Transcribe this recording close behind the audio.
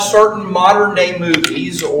certain modern-day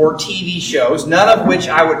movies or TV shows, none of which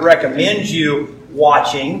I would recommend you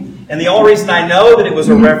watching. And the only reason I know that it was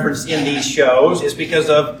a reference in these shows is because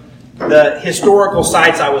of the historical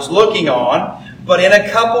sites I was looking on. But in a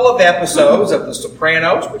couple of episodes of The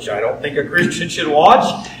Sopranos, which I don't think a Christian should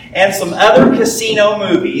watch, and some other casino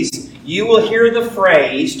movies, you will hear the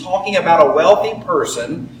phrase talking about a wealthy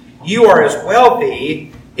person. You are as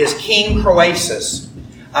wealthy as King Croesus.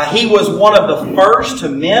 He was one of the first to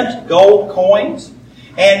mint gold coins.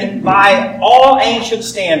 And by all ancient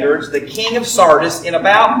standards, the king of Sardis in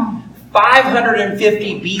about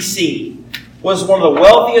 550 BC was one of the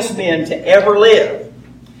wealthiest men to ever live.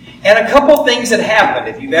 And a couple things that happened.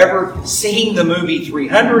 If you've ever seen the movie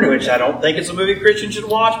 300, which I don't think it's a movie Christians should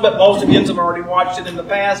watch, but most of you have already watched it in the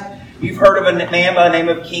past, you've heard of a man by the name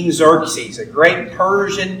of King Xerxes, a great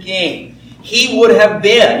Persian king. He would have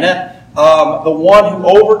been the one who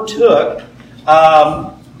overtook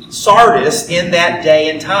Sardis in that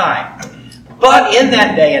day and time. But in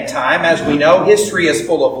that day and time, as we know, history is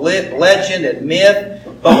full of legend and myth.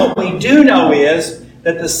 But what we do know is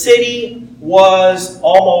that the city was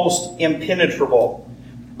almost impenetrable.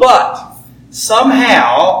 But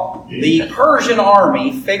somehow the Persian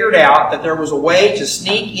army figured out that there was a way to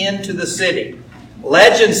sneak into the city.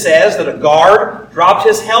 Legend says that a guard dropped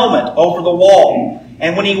his helmet over the wall.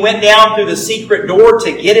 And when he went down through the secret door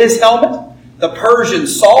to get his helmet, the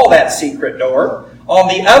Persians saw that secret door. On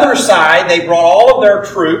the other side, they brought all of their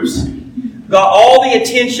troops, got all the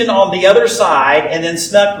attention on the other side, and then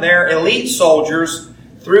snuck their elite soldiers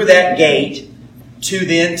through that gate to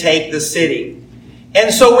then take the city.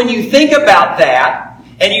 And so when you think about that,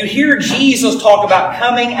 and you hear Jesus talk about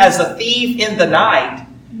coming as a thief in the night,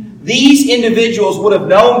 these individuals would have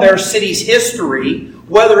known their city's history,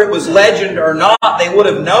 whether it was legend or not. They would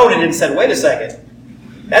have known it and said, wait a second,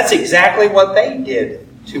 that's exactly what they did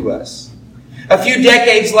to us. A few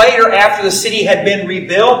decades later, after the city had been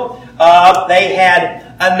rebuilt, they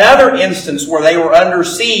had another instance where they were under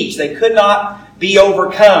siege. They could not be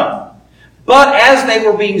overcome. But as they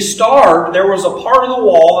were being starved, there was a part of the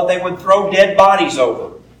wall that they would throw dead bodies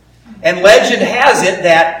over. And legend has it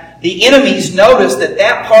that the enemies noticed that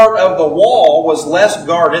that part of the wall was less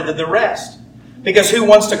guarded than the rest. Because who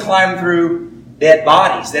wants to climb through dead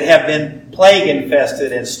bodies that have been plague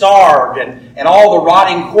infested and starved and all the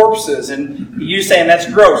rotting corpses? And you saying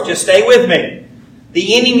that's gross. Just stay with me.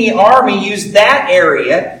 The enemy army used that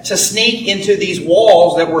area to sneak into these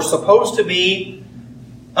walls that were supposed to be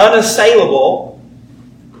unassailable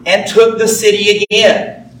and took the city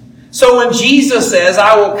again. So when Jesus says,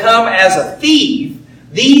 I will come as a thief,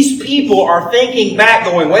 these people are thinking back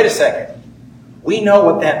going, wait a second, we know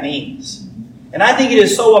what that means. And I think it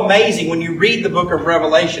is so amazing when you read the book of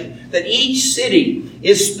Revelation that each city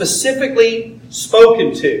is specifically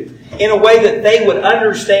spoken to in a way that they would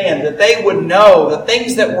understand, that they would know the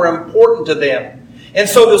things that were important to them. And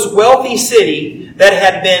so this wealthy city that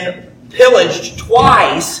had been pillaged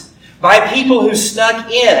twice by people who snuck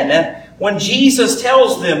in, when Jesus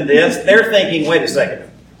tells them this, they're thinking, wait a second,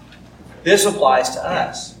 this applies to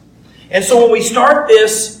us. And so when we start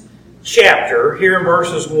this chapter here in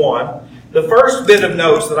verses 1, the first bit of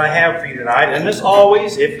notes that I have for you tonight, and as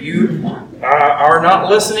always, if you are not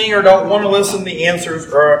listening or don't want to listen, the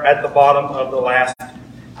answers are at the bottom of the last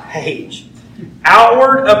page.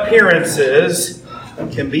 Outward appearances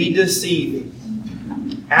can be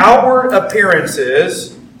deceiving. Outward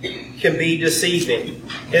appearances can be deceiving.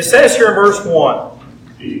 It says here in verse 1,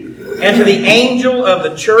 and to the angel of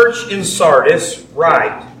the church in Sardis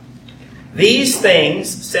write, these things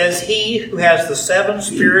says he who has the 7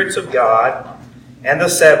 spirits of God and the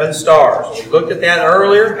 7 stars. We looked at that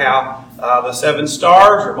earlier, how the 7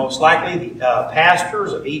 stars are most likely the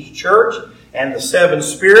pastors of each church, and the 7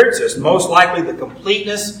 spirits is most likely the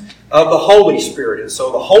completeness of the Holy Spirit. And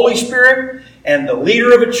so the Holy Spirit and the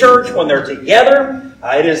leader of a church, when they're together,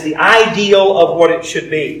 it is the ideal of what it should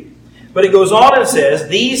be. But it goes on and says,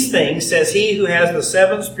 these things says he who has the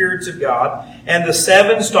 7 spirits of God and the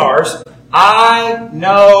 7 stars, I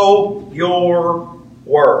know your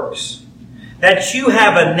works, that you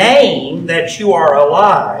have a name, that you are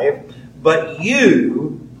alive, but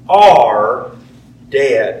you are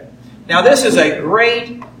dead. Now this is a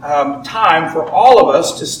great time for all of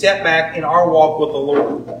us to step back in our walk with the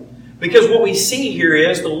Lord. Because what we see here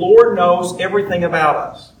is the Lord knows everything about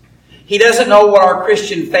us. He doesn't know what our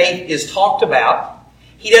Christian faith is talked about.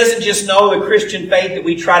 He doesn't just know the Christian faith that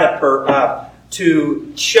we try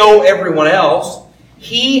to show everyone else.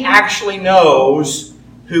 He actually knows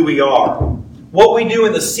who we are. What we do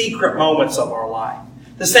in the secret moments of our life.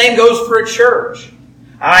 The same goes for a church.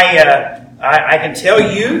 I I can tell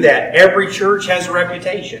you that every church has a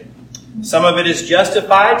reputation. Some of it is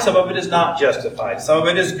justified, some of it is not justified. Some of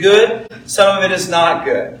it is good, some of it is not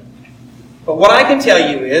good. But what I can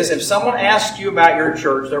tell you is, if someone asks you about your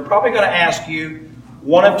church, they're probably going to ask you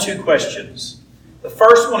one of two questions. The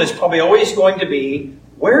first one is probably always going to be,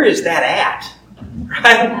 where is that at?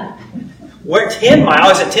 Right? Where 10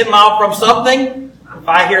 miles? Is it 10 miles from something? If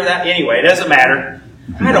I hear that, anyway, it doesn't matter.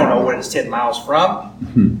 I don't know what it's 10 miles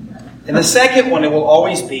from. And the second one, it will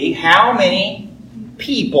always be, how many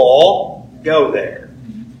people go there?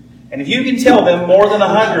 And if you can tell them more than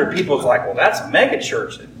 100, people's like, well, that's a mega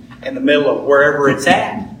church in the middle of wherever it's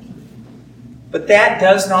at. But that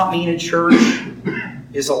does not mean a church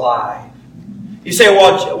is alive. You say,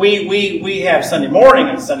 well, we have Sunday morning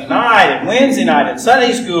and Sunday night and Wednesday night and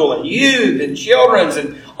Sunday school and youth and children's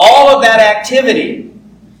and all of that activity.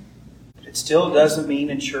 But it still doesn't mean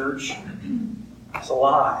a church is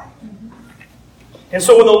alive. And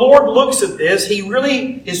so when the Lord looks at this, He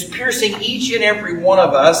really is piercing each and every one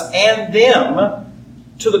of us and them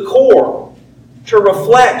to the core to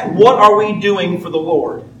reflect, what are we doing for the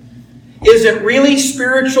Lord? Is it really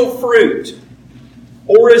spiritual fruit?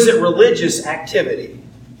 Or is it religious activity?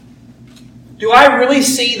 Do I really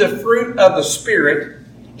see the fruit of the Spirit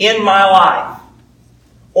in my life?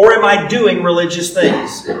 Or am I doing religious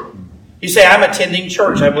things? You say, I'm attending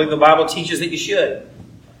church. I believe the Bible teaches that you should.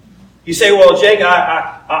 You say, well, Jake,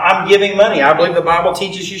 I'm giving money. I believe the Bible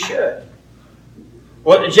teaches you should.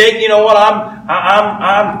 Well, Jake, you know what?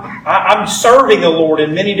 I'm serving the Lord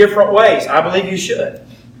in many different ways. I believe you should.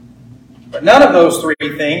 But none of those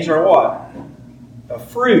three things are what? A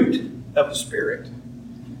fruit of the Spirit.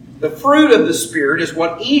 The fruit of the Spirit is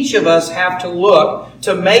what each of us have to look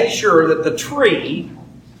to make sure that the tree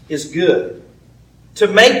is good. To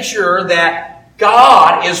make sure that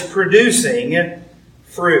God is producing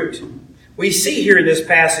fruit. We see here in this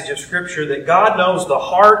passage of Scripture that God knows the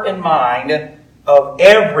heart and mind of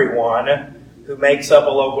everyone who makes up a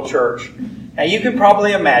local church. Now you can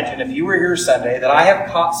probably imagine, if you were here Sunday, that I have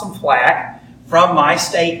caught some flack from my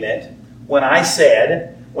statement when I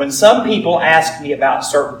said, when some people ask me about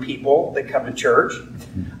certain people that come to church,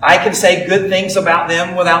 I can say good things about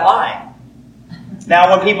them without lying.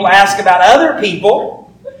 Now, when people ask about other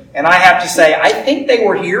people, and I have to say, I think they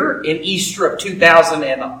were here in Easter of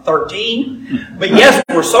 2013, but yes,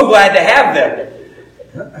 we're so glad to have them.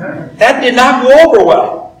 That did not go over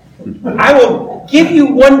well. I will give you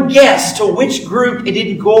one guess to which group it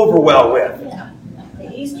didn't go over well with.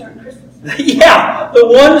 The Easter and Christmas. Yeah, the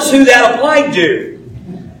ones who that applied to.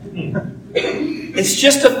 It's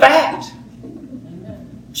just a fact.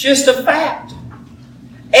 Just a fact.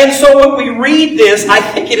 And so when we read this, I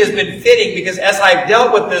think it has been fitting, because as I've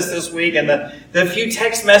dealt with this week and the few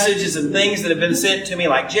text messages and things that have been sent to me,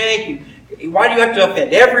 like, Jake, why do you have to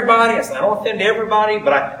offend everybody? I said, I don't offend everybody,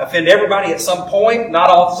 but I offend everybody at some point, not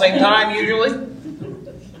all at the same time usually.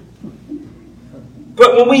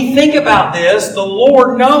 But when we think about this, the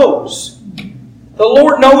Lord knows. The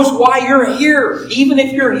Lord knows why you're here, even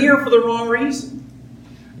if you're here for the wrong reason.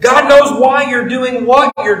 God knows why you're doing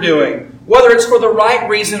what you're doing, whether it's for the right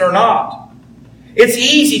reason or not. It's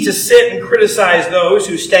easy to sit and criticize those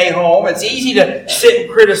who stay home. It's easy to sit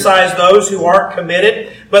and criticize those who aren't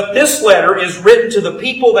committed. But this letter is written to the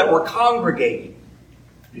people that were congregating,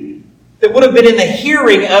 that would have been in the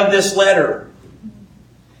hearing of this letter.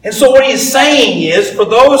 And so what he's saying is, for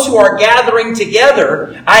those who are gathering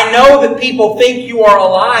together, I know that people think you are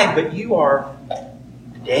alive, but you are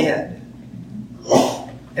dead.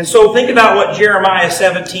 And so think about what Jeremiah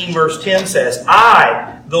 17 verse 10 says.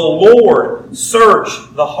 I, the Lord, search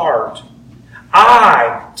the heart.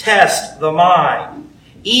 I test the mind,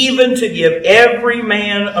 even to give every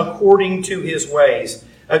man according to his ways,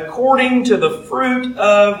 according to the fruit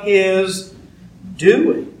of his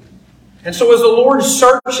doing. And so as the Lord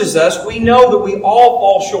searches us, we know that we all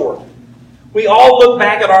fall short. We all look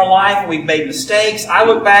back at our life and we've made mistakes. I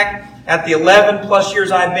look back at the 11 plus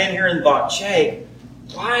years I've been here and thought, Jake,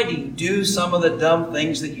 why do you do some of the dumb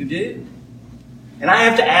things that you do? And I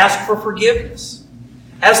have to ask for forgiveness.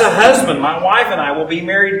 As a husband, my wife and I will be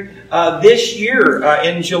married this year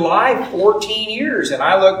in July, 14 years. And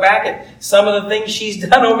I look back at some of the things she's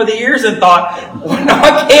done over the years and thought, we're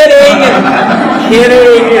not kidding.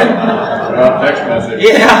 Kidding. Text message.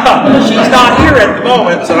 Yeah, she's not here at the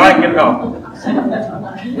moment, so I can know.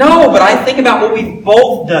 No, but I think about what we've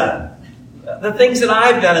both done. The things that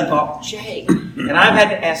I've done and thought, Jake. And I've had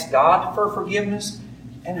to ask God for forgiveness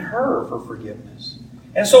and her for forgiveness.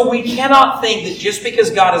 And so we cannot think that just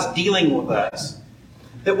because God is dealing with us,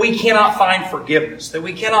 that we cannot find forgiveness, that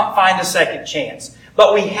we cannot find a second chance.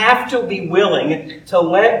 But we have to be willing to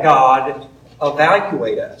let God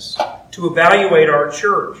evaluate us, to evaluate our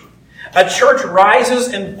church. A church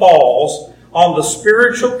rises and falls on the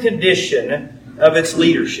spiritual condition of its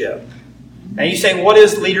leadership. Now you say, what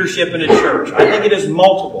is leadership in a church? I think it is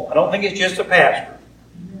multiple. I don't think it's just a pastor.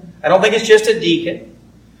 I don't think it's just a deacon.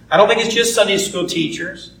 I don't think it's just Sunday school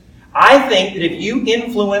teachers. I think that if you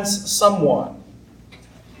influence someone,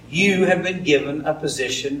 you have been given a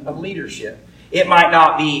position of leadership. It might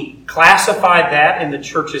not be classified that in the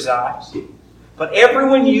church's eyes, but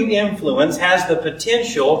everyone you influence has the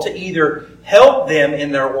potential to either help them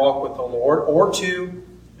in their walk with the Lord or to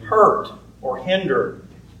hurt or hinder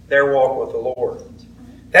their walk with the Lord.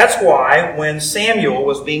 That's why when Samuel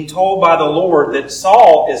was being told by the Lord that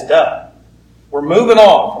Saul is done, we're moving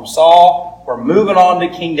on from Saul, we're moving on to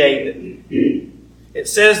King David. It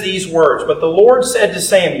says these words, "But the Lord said to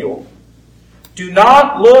Samuel, do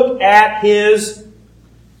not look at his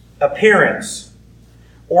appearance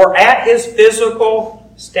or at his physical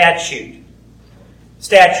stature,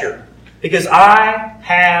 because I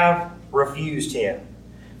have refused him.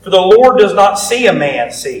 For the Lord does not see a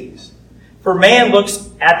man sees. For man looks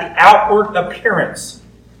at the outward appearance,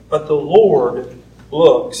 but the Lord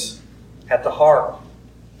looks at the heart."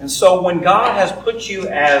 And so when God has put you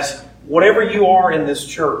as whatever you are in this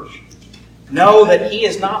church, know that He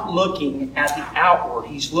is not looking at the outward.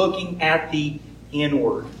 He's looking at the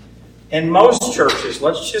inward. And most churches,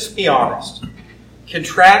 let's just be honest, can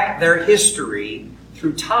track their history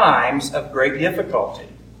through times of great difficulty.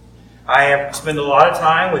 I have spent a lot of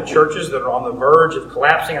time with churches that are on the verge of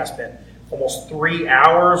collapsing. I spent almost 3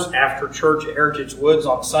 hours after church at Heritage Woods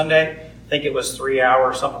on Sunday. I think it was 3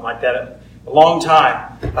 hours, something like that. A long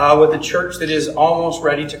time with a church that is almost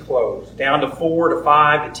ready to close, down to 4 to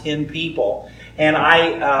 5 to 10 people. And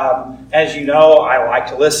I, as you know, I like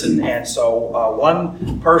to listen. And so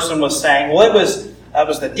one person was saying, well, it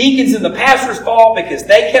was the deacons and the pastor's fault because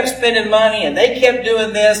they kept spending money and they kept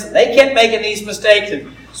doing this and they kept making these mistakes.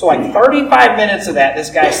 And so like 35 minutes of that, this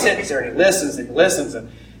guy sits there and he listens and he listens. And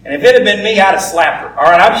if it had been me, I'd have slapped her. All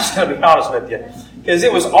right, I'm just going to be honest with you. Because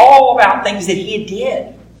it was all about things that he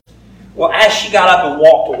did. Well, as she got up and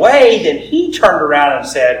walked away, then he turned around and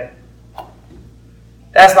said,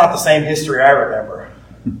 "That's not the same history I remember.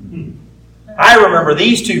 I remember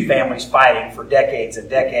these two families fighting for decades and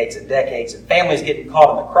decades and decades, and families getting caught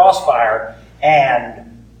in the crossfire,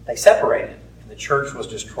 and they separated, and the church was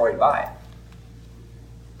destroyed by it."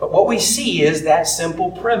 But what we see is that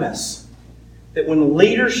simple premise, that when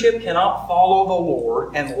leadership cannot follow the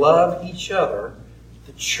Lord and love each other,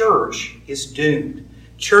 the church is doomed.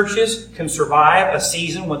 Churches can survive a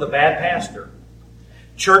season with a bad pastor.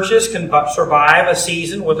 Churches can survive a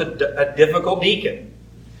season with a difficult deacon.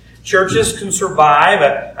 Churches can survive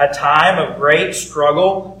a time of great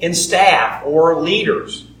struggle in staff or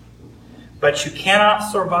leaders. But you cannot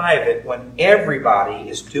survive it when everybody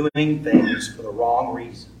is doing things for the wrong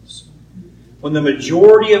reasons. When the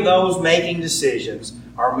majority of those making decisions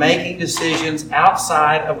are making decisions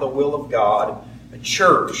outside of the will of God, a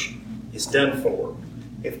church is done for,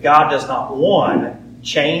 if God does not, one,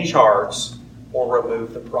 change hearts or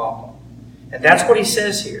remove the problem. And that's what he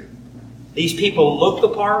says here. These people looked the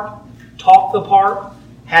part, talked the part,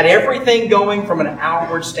 had everything going from an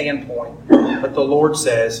outward standpoint. But the Lord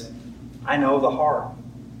says, I know the heart,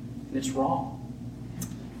 and it's wrong.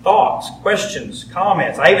 Thoughts, questions,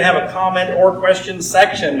 comments. I even have a comment or question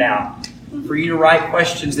section now for you to write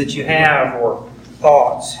questions that you have or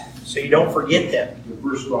thoughts so you don't forget them. The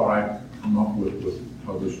first thought I come up with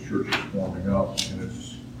how this church is forming up, and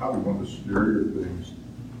it's probably one of the scarier things.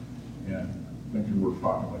 And thinking we're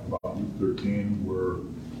talking like about Luke 13, where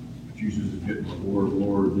Jesus is getting the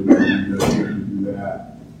Lord, didn't you do this, didn't you do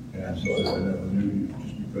that? And so I never knew you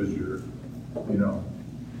just because you're,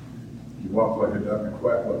 you walk like a duck and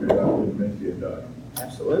quack like a duck didn't make you a duck.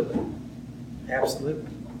 Absolutely.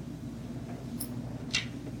 Absolutely.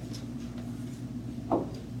 All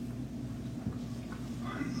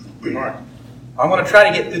right. I'm going to try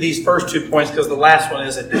to get through these first 2 points because the last one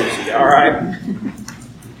is a doozy. All right.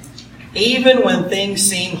 Even when things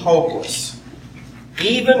seem hopeless,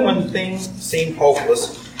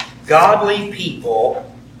 godly people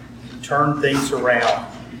turn things around.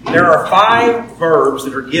 There are 5 verbs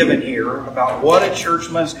that are given here about what a church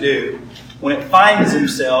must do when it finds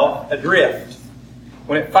itself adrift.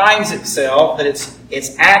 When it finds itself that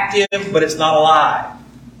it's active but it's not alive.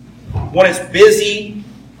 When it's busy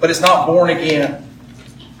but it's not born again.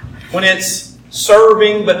 When it's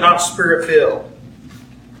serving but not spirit-filled.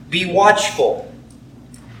 Be watchful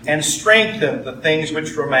and strengthen the things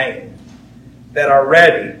which remain that are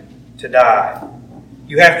ready to die.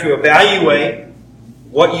 You have to evaluate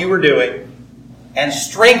what you are doing and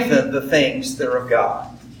strengthen the things that are of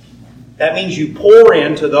God. That means you pour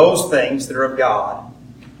into those things that are of God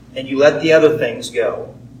and you let the other things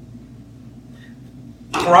go.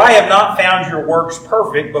 For I have not found your works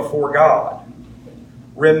perfect before God.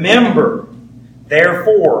 Remember,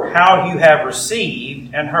 therefore, how you have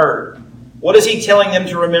received and heard. What is he telling them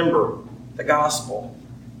to remember? The gospel.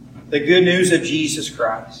 The good news of Jesus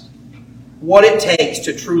Christ. What it takes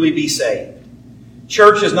to truly be saved.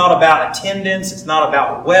 Church is not about attendance. It's not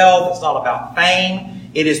about wealth. It's not about fame.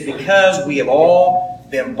 It is because we have all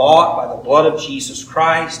been bought by the blood of Jesus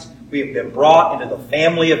Christ. We have been brought into the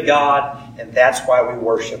family of God, and that's why we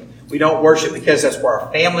worship. We don't worship because that's where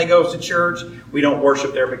our family goes to church. We don't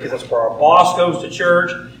worship there because that's where our boss goes to church.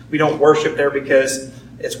 We don't worship there because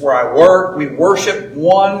it's where I work. We worship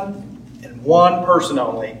one and one person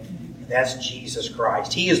only, and that's Jesus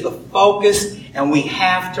Christ. He is the focus, and we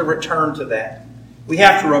have to return to that. We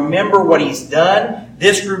have to remember what He's done.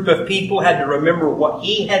 This group of people had to remember what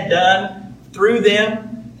He had done through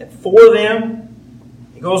them and for them.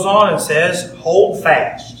 He goes on and says, hold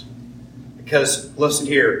fast. Because, listen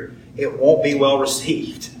here, it won't be well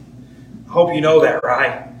received. I hope you know that,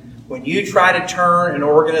 right? When you try to turn an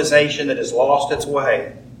organization that has lost its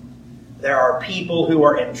way, there are people who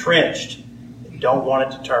are entrenched that don't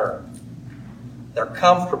want it to turn. They're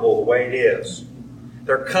comfortable the way it is.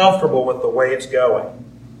 They're comfortable with the way it's going.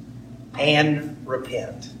 And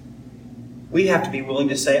repent. We have to be willing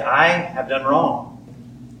to say, I have done wrong.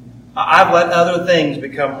 I've let other things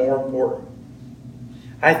become more important.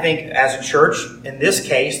 I think as a church, in this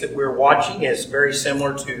case that we're watching, is very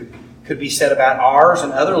similar to, could be said about ours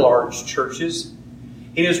and other large churches.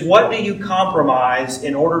 It is, what do you compromise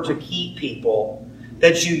in order to keep people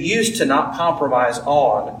that you used to not compromise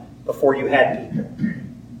on before you had people?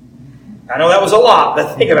 I know that was a lot,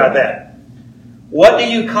 but think about that. What do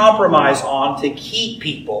you compromise on to keep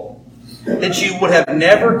people that you would have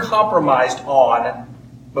never compromised on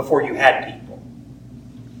before you had people?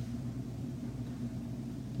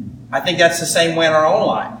 I think that's the same way in our own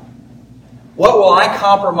life. What will I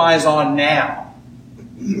compromise on now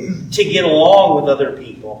to get along with other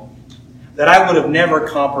people that I would have never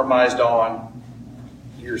compromised on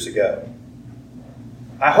years ago?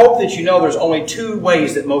 I hope that you know there's only two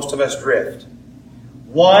ways that most of us drift.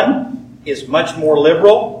 One is much more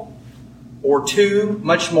liberal, or two,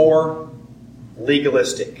 much more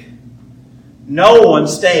legalistic. No one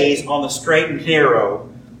stays on the straight and narrow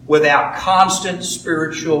without constant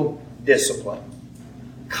spiritual discipline.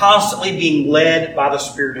 Constantly being led by the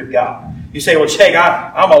Spirit of God. You say, well, Jake,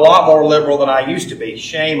 I'm a lot more liberal than I used to be.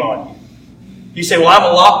 Shame on you. You say, well, I'm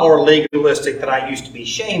a lot more legalistic than I used to be.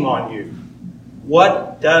 Shame on you.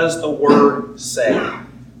 What does the Word say?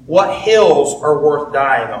 What hills are worth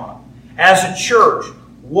dying on? As a church,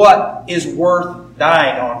 what is worth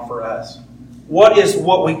dying on for us? What is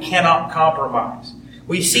what we cannot compromise?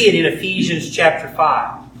 We see it in Ephesians chapter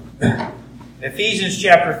 5. In Ephesians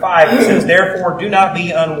chapter 5, it says, therefore do not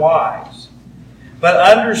be unwise, but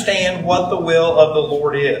understand what the will of the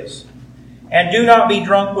Lord is. And do not be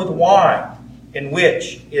drunk with wine, in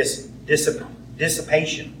which is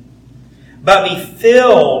dissipation, but be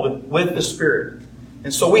filled with the Spirit.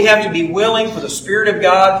 And so we have to be willing for the Spirit of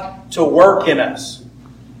God to work in us,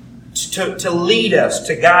 to lead us,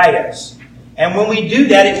 to guide us. And when we do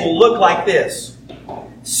that, it will look like this.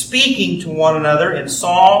 Speaking to one another in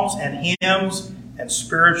psalms and hymns and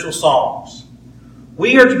spiritual songs.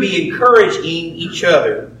 We are to be encouraging each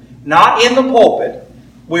other, not in the pulpit.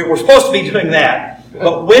 We're supposed to be doing that.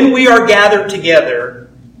 But when we are gathered together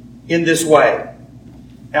in this way.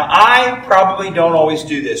 Now, I probably don't always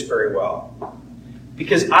do this very well.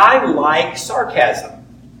 Because I like sarcasm.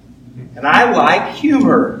 And I like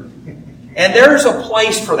humor. And there's a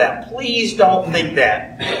place for that. Please don't think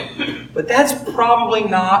that. But that's probably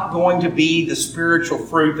not going to be the spiritual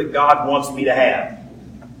fruit that God wants me to have.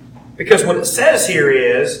 Because what it says here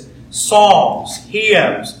is psalms,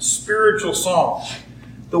 hymns, spiritual songs.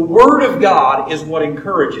 The Word of God is what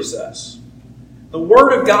encourages us. The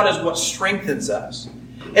Word of God is what strengthens us.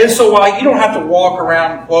 And so while you don't have to walk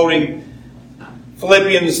around quoting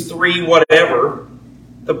Philippians 3 whatever,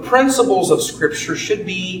 the principles of Scripture should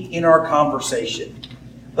be in our conversation.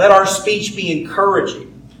 Let our speech be encouraging.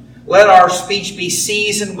 Let our speech be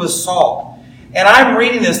seasoned with salt. And I'm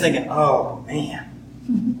reading this thinking, oh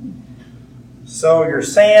man. So you're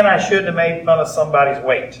saying I shouldn't have made fun of somebody's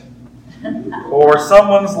weight. Or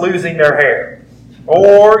someone's losing their hair.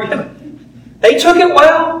 Or, they took it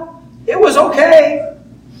well. It was okay.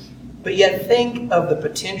 But yet think of the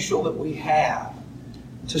potential that we have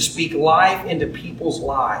to speak life into people's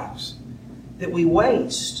lives that we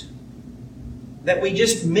waste, that we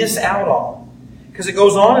just miss out on. Because it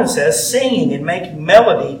goes on and says, singing and making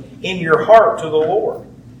melody in your heart to the Lord,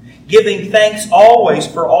 giving thanks always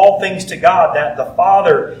for all things to God, that the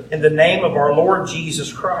Father, in the name of our Lord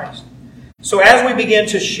Jesus Christ. So as we begin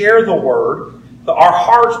to share the Word, our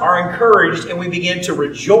hearts are encouraged and we begin to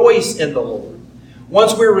rejoice in the Lord.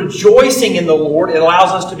 Once we're rejoicing in the Lord, it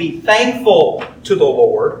allows us to be thankful to the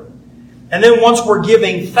Lord. And then once we're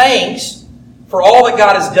giving thanks for all that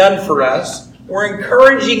God has done for us, we're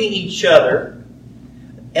encouraging each other.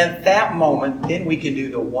 And at that moment, then we can do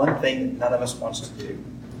the one thing that none of us wants to do.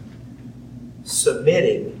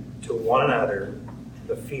 Submitting to one another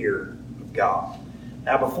to the fear of God.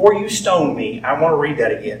 Now, before you stone me, I want to read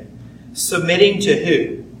that again. Submitting to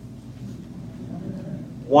who?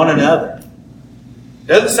 One another. It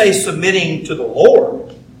doesn't say submitting to the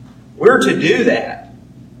Lord. We're to do that.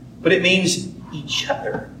 But it means each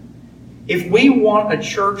other. If we want a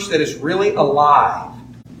church that is really alive,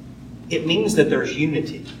 it means that there's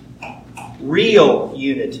unity. Real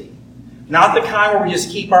unity. Not the kind where we just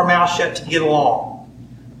keep our mouth shut to get along.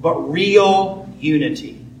 But real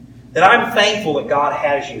unity. That I'm thankful that God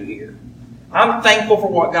has you here. I'm thankful for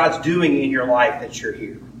what God's doing in your life that you're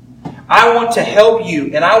here. I want to help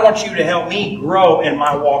you, and I want you to help me grow in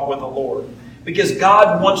my walk with the Lord. Because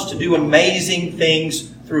God wants to do amazing things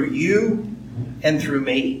through you and through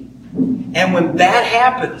me. And when that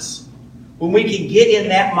happens, when we can get in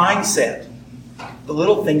that mindset, the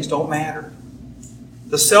little things don't matter.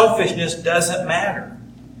 The selfishness doesn't matter.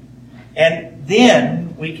 And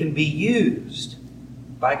then we can be used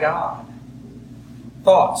by God.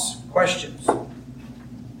 Thoughts? Questions?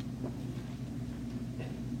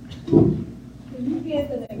 Can you give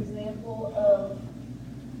an example of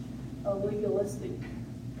a legalistic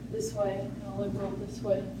this way and a liberal this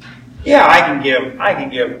way? Yeah, I can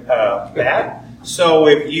give that. So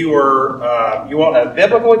if you were, you want a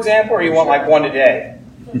biblical example, or you want like one today,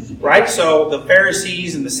 right? So the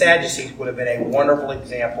Pharisees and the Sadducees would have been a wonderful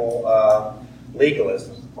example of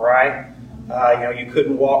legalism, right? You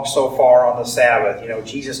couldn't walk so far on the Sabbath.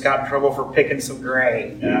 Jesus got in trouble for picking some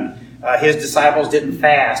grain. His disciples didn't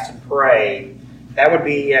fast and pray. That would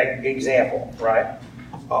be an example, right?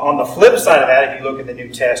 On the flip side of that, if you look at the New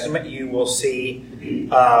Testament, you will see,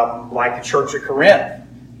 like the Church of Corinth,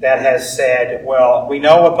 that has said, well, we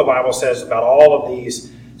know what the Bible says about all of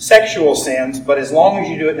these sexual sins, but as long as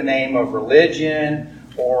you do it in the name of religion,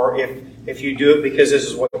 or if you do it because this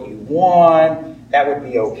is what you want, that would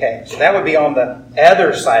be okay. So that would be on the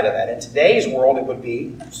other side of that. In today's world, it would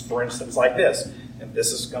be, for instance, like this. If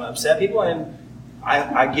this is going to upset people, and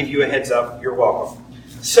I give you a heads up, you're welcome.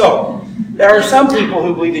 So, there are some people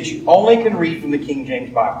who believe that you only can read from the King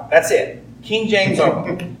James Bible. That's it. King James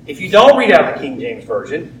only. If you don't read out of the King James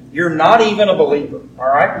Version, you're not even a believer. All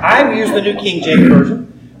right? I use the New King James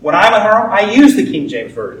Version. When I'm at home, I use the King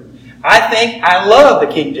James Version. I love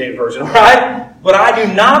the King James Version, all right? But I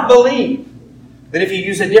do not believe that if you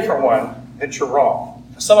use a different one, that you're wrong.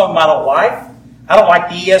 Some of them I don't like. I don't like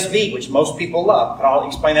the ESV, which most people love. And I'll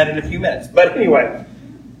explain that in a few minutes. But anyway,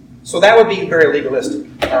 so that would be very legalistic,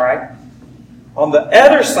 all right? On the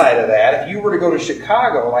other side of that, if you were to go to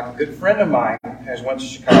Chicago, like a good friend of mine has went to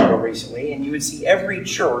Chicago recently, and you would see every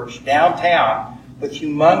church downtown with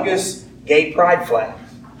humongous gay pride flags.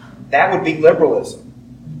 That would be liberalism.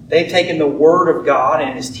 They've taken the Word of God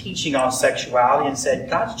and His teaching on sexuality and said,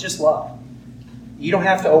 God's just love. You don't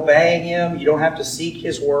have to obey Him. You don't have to seek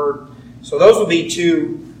His Word. So those would be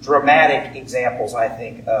two dramatic examples, I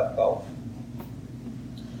think, of both.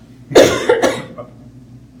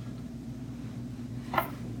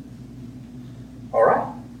 All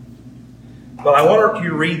right. Well, I want you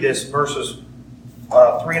to read this verses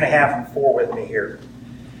 3.5 and 4 with me here.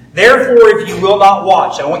 Therefore, if you will not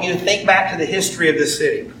watch, I want you to think back to the history of this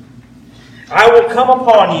city. I will come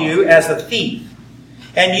upon you as a thief,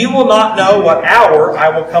 and you will not know what hour I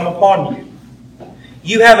will come upon you.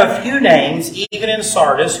 You have a few names, even in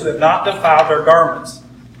Sardis, who have not defiled their garments.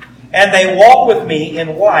 And they walk with me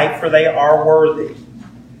in white, for they are worthy.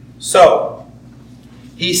 So,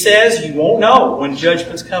 he says you won't know when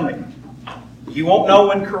judgment's coming. You won't know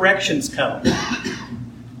when correction's coming.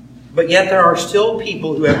 But yet there are still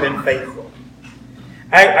people who have been faithful.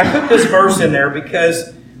 I put this verse in there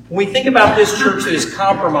because when we think about this church that is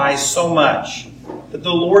compromised so much that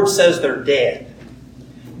the Lord says they're dead,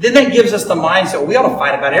 then that gives us the mindset, well, we ought to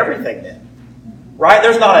fight about everything then. Right?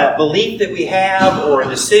 There's not a belief that we have or a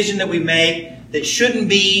decision that we make that shouldn't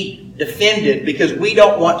be defended because we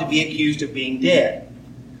don't want to be accused of being dead.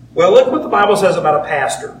 Well, look what the Bible says about a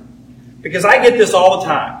pastor. Because I get this all the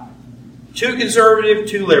time. Too conservative,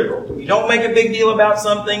 too liberal. You don't make a big deal about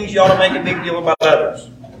some things, you ought to make a big deal about others.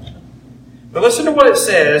 But listen to what it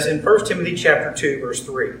says in 1 Timothy chapter 2, verse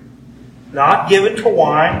 3. Not given to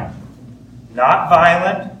wine, not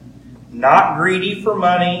violent, not greedy for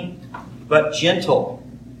money, but gentle,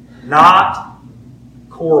 not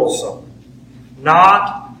quarrelsome,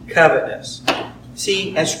 not covetous.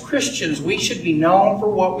 See, as Christians, we should be known for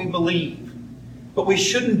what we believe. But we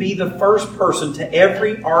shouldn't be the first person to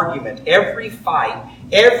every argument, every fight,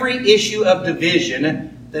 every issue of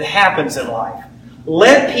division that happens in life.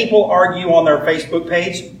 Let people argue on their Facebook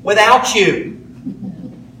page without you.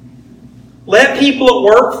 Let people at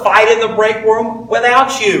work fight in the break room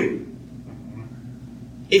without you.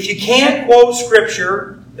 If you can't quote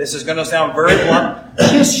Scripture, this is going to sound very blunt,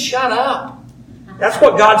 just shut up. That's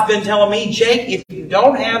what God's been telling me. Jake, if you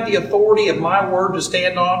don't have the authority of my word to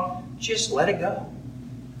stand on, just let it go.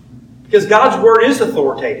 Because God's word is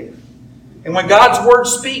authoritative. And when God's word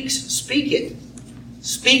speaks, speak it.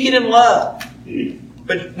 Speak it in love.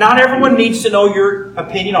 But not everyone needs to know your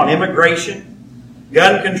opinion on immigration,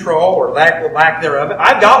 gun control, or lack thereof.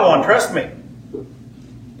 I've got one, trust me.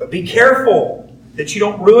 But be careful that you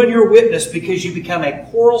don't ruin your witness because you become a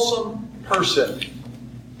quarrelsome person.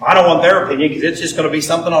 I don't want their opinion because it's just going to be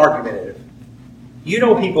something argumentative. You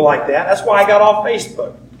know people like that. That's why I got off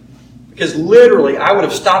Facebook. Because literally, I would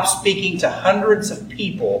have stopped speaking to hundreds of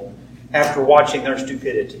people after watching their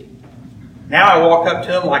stupidity. Now I walk up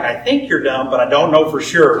to them like, I think you're dumb, but I don't know for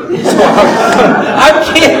sure. So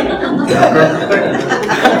I'm kidding.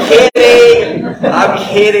 I'm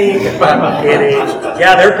kidding.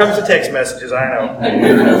 Yeah, there comes the text messages, I know.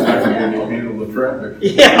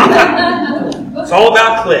 Yeah. It's all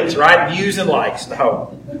about clicks, right? Views and likes.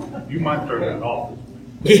 No. You might turn that off.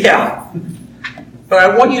 Yeah. But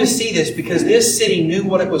I want you to see this because this city knew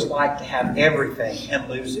what it was like to have everything and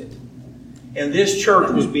lose it. And this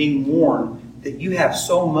church was being warned that you have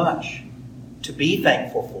so much to be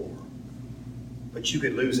thankful for, but you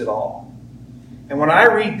could lose it all. And when I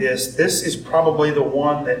read this, this is probably the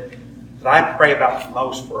one that I pray about the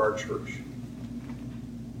most for our church.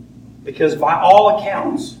 Because by all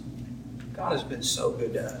accounts, God has been so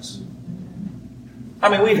good to us. I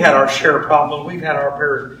mean, we've had our share of problems. We've had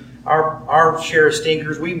our share of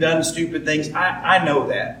stinkers. We've done stupid things. I know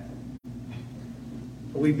that.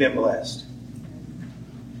 But we've been blessed.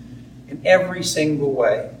 In every single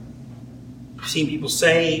way. I've seen people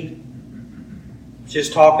saved.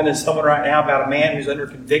 Just talking to someone right now about a man who's under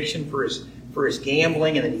conviction for his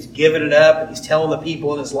gambling, and then he's giving it up, and he's telling the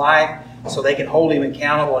people in his life so they can hold him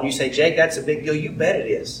accountable. And you say, Jake, that's a big deal. You bet it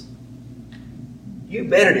is. You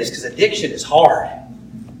bet it is, because addiction is hard.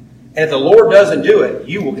 And if the Lord doesn't do it,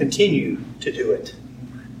 you will continue to do it.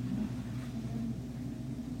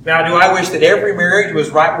 Now, do I wish that every marriage was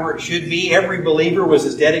right where it should be? Every believer was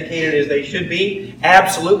as dedicated as they should be?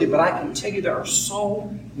 Absolutely. But I can tell you there are so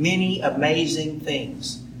many amazing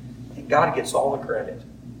things. And God gets all the credit.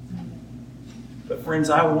 But friends,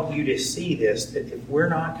 I want you to see this, that if we're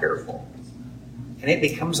not careful, and it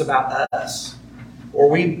becomes about us, or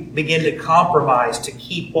we begin to compromise to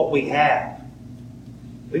keep what we have,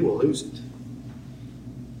 we will lose it.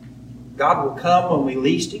 God will come when we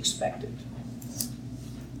least expect it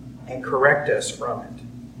and correct us from it.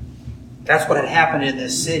 That's what had happened in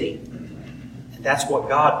this city. And that's what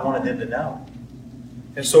God wanted them to know.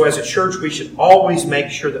 And so as a church, we should always make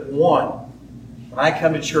sure that, one, when I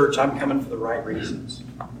come to church, I'm coming for the right reasons.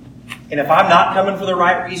 And if I'm not coming for the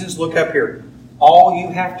right reasons, look up here. All you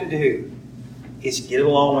have to do is get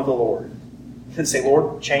along with the Lord. And say,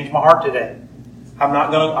 Lord, change my heart today.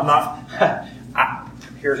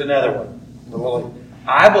 Here's another one.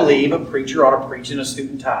 I believe a preacher ought to preach in a suit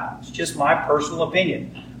and tie. It's just my personal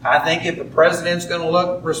opinion. I think if the president's going to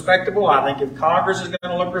look respectable, I think if Congress is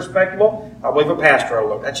going to look respectable, I believe a pastor ought to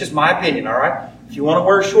look. That's just my opinion, all right? If you want to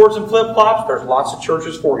wear shorts and flip-flops, there's lots of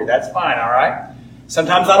churches for you. That's fine, all right?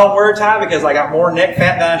 Sometimes I don't wear a tie because I got more neck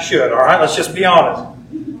fat than I should, all right? Let's just be honest.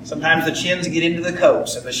 Sometimes the chins get into the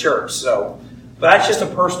coats and the shirts, but that's just a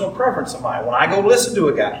personal preference of mine. When I go listen to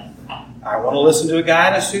a guy, I want to listen to a guy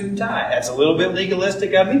in a suit and tie. That's a little bit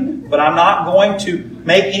legalistic of me, but I'm not going to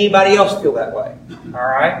make anybody else feel that way. All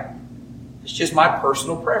right? It's just my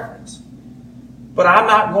personal preference. But I'm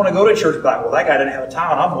not going to go to church and be like, well, that guy didn't have a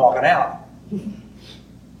tie and I'm walking out.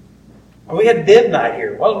 We had bib night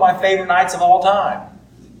here. One of my favorite nights of all time.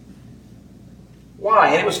 Why?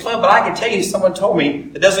 And it was fun, but I can tell you, someone told me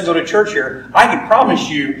that doesn't go to church here, I can promise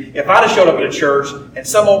you, if I'd have showed up at a church and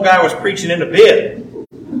some old guy was preaching in a bib,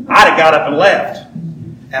 I'd have got up and left.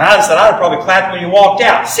 And I'd have said, I'd have probably clapped when you walked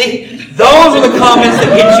out. See, Those are the comments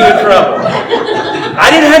that get you in trouble. I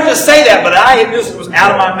didn't have to say that, but it just was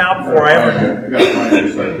out of my mouth before I ever did. I got to find you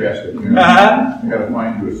a sarcastic hymn. I got to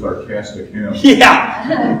find you a sarcastic hymn.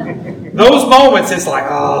 Yeah. Those moments, it's like,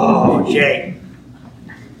 oh, Jake.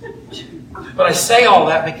 But I say all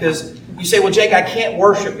that because you say, well, Jake, I can't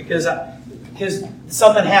worship because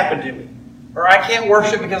something happened to me. Or I can't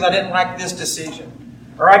worship because I didn't like this decision.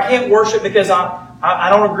 Or I can't worship because I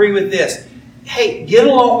don't agree with this. Hey, get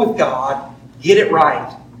along with God. Get it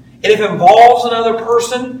right. And if it involves another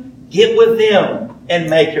person, get with them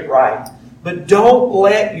and make it right. But don't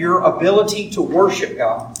let your ability to worship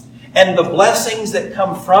God and the blessings that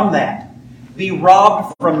come from that be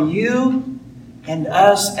robbed from you and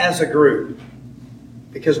us as a group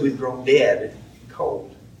because we've grown dead and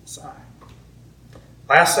cold inside.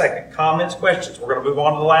 Last second, comments, questions. We're going to move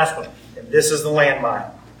on to the last one. And this is the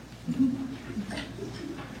landmine.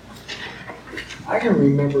 I can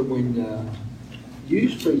remember when you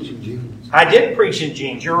was preaching Jeans. I did preach in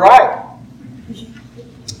jeans. You're right.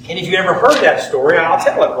 And if you ever heard that story, I'll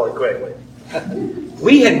tell it really quickly.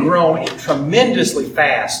 We had grown tremendously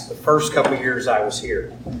fast the first couple of years I was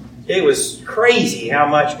here. It was crazy how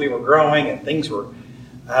much we were growing and things were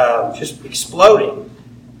just exploding.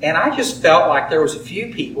 And I just felt like there was a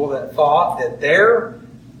few people that thought that their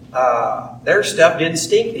stuff didn't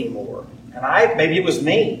stink anymore. And maybe it was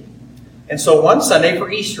me. And so one Sunday for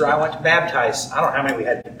Easter, I went to baptize. I don't know how many we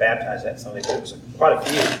had to baptize that Sunday, but it was quite a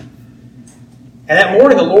few. And that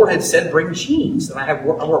morning, the Lord had said, bring jeans. And I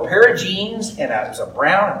wore a pair of jeans, and it was a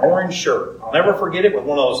brown and orange shirt. I'll never forget it, with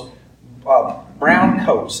one of those brown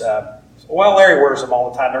coats. Well, Larry wears them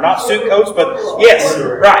all the time. They're not suit coats, but yes,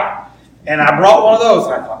 right. And I brought one of those,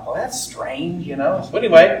 and I thought, well, that's strange, you know. So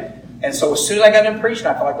anyway, and so as soon as I got done preaching,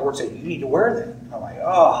 I felt like the Lord said, you need to wear that. I'm like,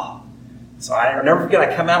 oh. So I'll never forget,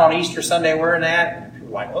 I come out on Easter Sunday wearing that, and people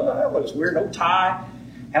were like, oh, that looks weird, no tie.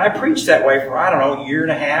 And I preached that way for, I don't know, a year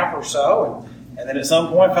and a half or so. And then at some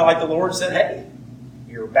point, I felt like the Lord said, hey,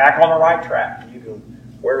 you're back on the right track. You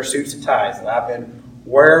can wear suits and ties. And I've been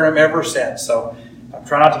wearing them ever since. So I'm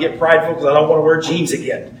trying not to get prideful because I don't want to wear jeans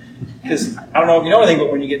again. Because I don't know if you know anything,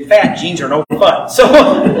 but when you get fat, jeans are no fun. So,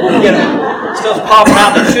 you know, stuff's popping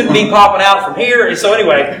out that shouldn't be popping out from here. And so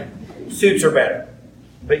anyway, suits are better.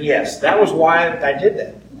 But yes, that was why I did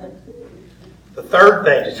that. The third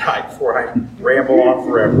thing tonight, before I ramble on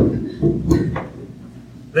forever.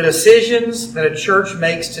 The decisions that a church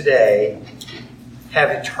makes today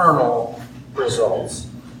have eternal results.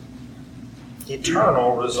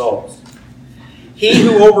 Eternal results. He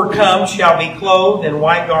who overcomes shall be clothed in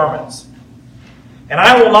white garments. And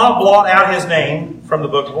I will not blot out his name from the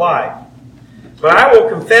book of life, but I will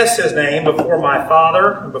confess his name before my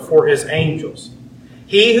Father and before his angels.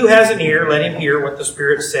 He who has an ear, let him hear what the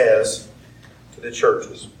Spirit says to the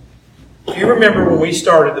churches. Do you remember when we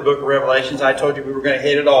started the book of Revelations, I told you we were going to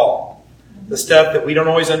hit it all? The stuff that we don't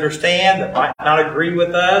always understand, that might not agree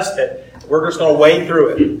with us, that we're just going to wade through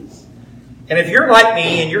it. And if you're like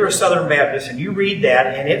me and you're a Southern Baptist and you read that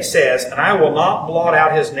and it says, and I will not blot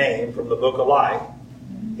out his name from the book of life,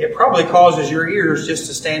 it probably causes your ears just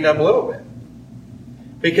to stand up a little bit.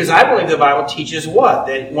 Because I believe the Bible teaches what?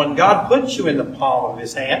 That when God puts you in the palm of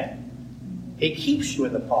his hand, he keeps you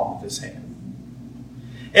in the palm of his hand.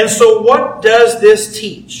 And so what does this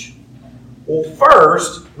teach? Well,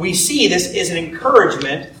 first, we see this is an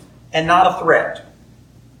encouragement and not a threat.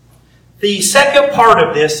 The second part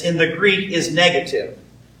of this in the Greek is negative.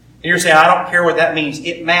 And you're saying, I don't care what that means.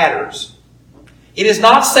 It matters. It is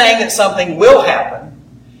not saying that something will happen.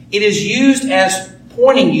 It is used as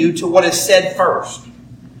pointing you to what is said first.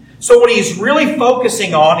 So what he's really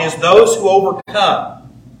focusing on is those who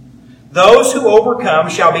overcome. Those who overcome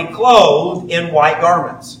shall be clothed in white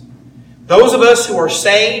garments. Those of us who are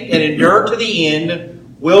saved and endure to the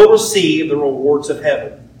end will receive the rewards of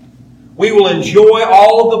heaven. We will enjoy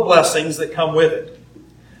all of the blessings that come with it.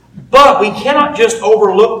 But we cannot just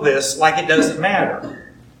overlook this like it doesn't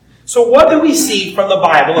matter. So what do we see from the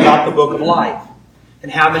Bible about the book of life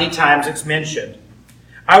and how many times it's mentioned?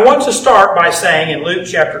 I want to start by saying in Luke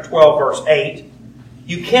chapter 12, verse 8,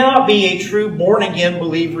 you cannot be a true born-again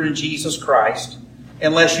believer in Jesus Christ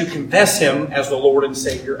unless you confess him as the Lord and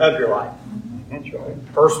Savior of your life. That's right.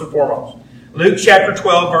 First and foremost. Luke chapter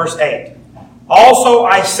 12, verse 8. Also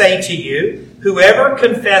I say to you, whoever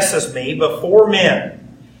confesses me before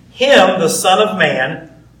men, him, the Son of Man,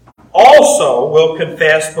 also will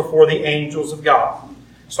confess before the angels of God.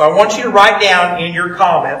 So I want you to write down in your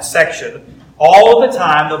comments section all of the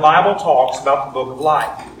time the Bible talks about the book of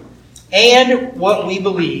life and what we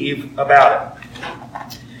believe about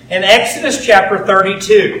it. In Exodus chapter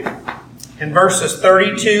 32, in verses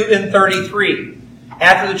 32 and 33.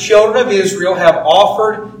 After the children of Israel have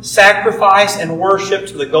offered sacrifice and worship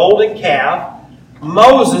to the golden calf,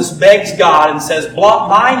 Moses begs God and says, blot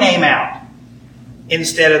my name out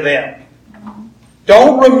instead of them.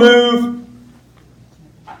 Don't remove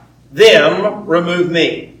them, remove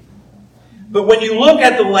me. But when you look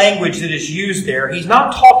at the language that is used there, he's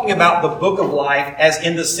not talking about the book of life as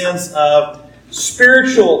in the sense of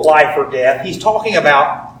spiritual life or death. He's talking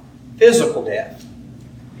about physical death.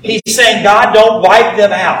 He's saying, God, don't wipe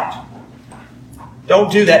them out.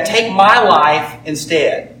 Don't do that. Take my life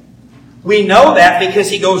instead. We know that because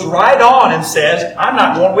he goes right on and says, I'm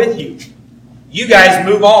not going with you. You guys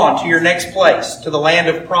move on to your next place, to the land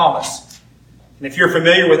of promise. And if you're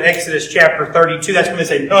familiar with Exodus chapter 32, that's when they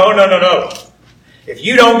say, no. If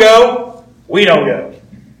you don't go, we don't go.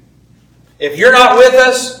 If you're not with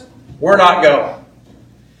us, we're not going.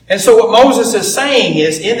 And so what Moses is saying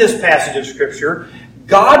is, in this passage of Scripture,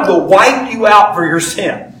 God will wipe you out for your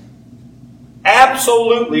sin.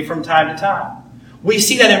 Absolutely, from time to time. We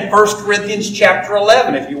see that in 1 Corinthians chapter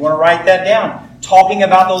 11, if you want to write that down, talking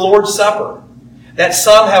about the Lord's Supper. That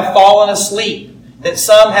some have fallen asleep. That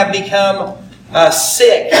some have become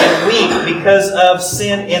sick and weak because of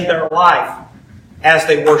sin in their life as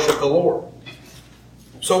they worship the Lord.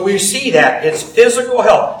 So we see that it's physical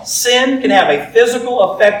health. Sin can have a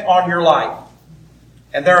physical effect on your life.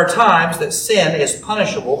 And there are times that sin is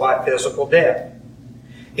punishable by physical death.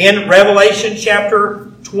 In Revelation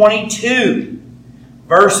chapter 22,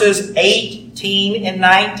 verses 18 and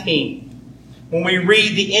 19, when we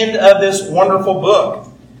read the end of this wonderful book,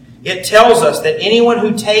 it tells us that anyone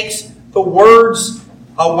who takes the words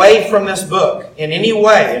away from this book in any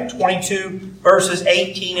way, in 22 verses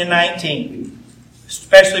 18 and 19,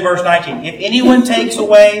 especially verse 19, if anyone takes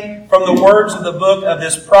away from the words of the book of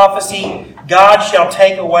this prophecy, God shall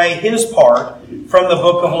take away his part from the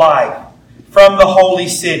book of life, from the holy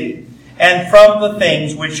city, and from the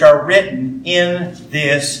things which are written in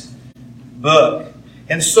this book.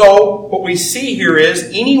 And so, what we see here is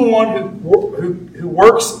anyone who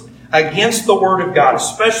works against the Word of God,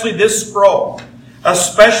 especially this scroll,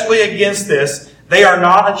 especially against this, they are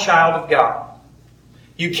not a child of God.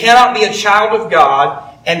 You cannot be a child of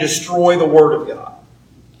God and destroy the Word of God.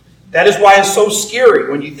 That is why it's so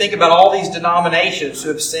scary when you think about all these denominations who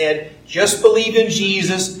have said, just believe in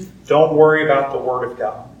Jesus, don't worry about the Word of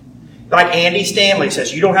God. Like Andy Stanley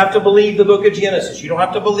says, you don't have to believe the book of Genesis. You don't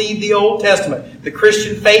have to believe the Old Testament. The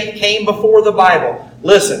Christian faith came before the Bible.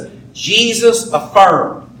 Listen, Jesus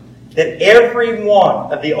affirmed that every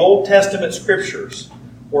one of the Old Testament scriptures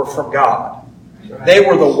were from God. They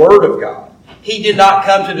were the Word of God. He did not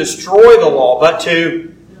come to destroy the law, but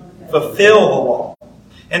to fulfill the law.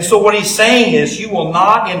 And so what he's saying is, you will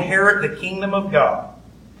not inherit the kingdom of God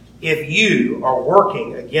if you are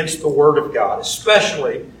working against the Word of God,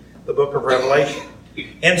 especially the book of Revelation.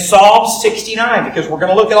 In Psalm 69, because we're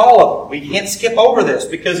going to look at all of them. We can't skip over this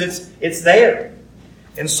because it's there.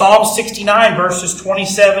 In Psalm 69, verses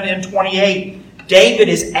 27 and 28, David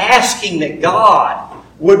is asking that God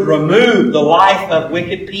would remove the life of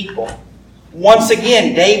wicked people. Once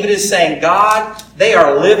again, David is saying, God, they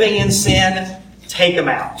are living in sin. Take them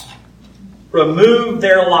out. Remove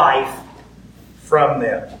their life from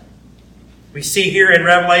them. We see here in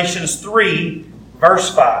Revelation 3,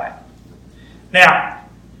 verse 5. Now,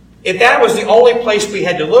 if that was the only place we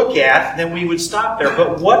had to look at, then we would stop there.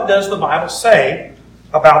 But what does the Bible say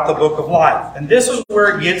about the book of life? And this is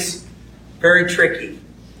where it gets very tricky.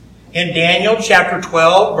 In Daniel chapter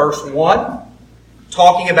 12, verse 1,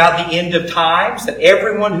 talking about the end of times, that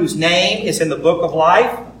everyone whose name is in the book of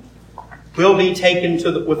life will be taken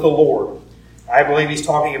with the Lord. I believe he's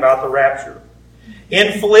talking about the rapture.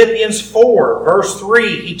 In Philippians 4, verse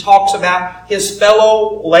 3, he talks about his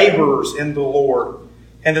fellow laborers in the Lord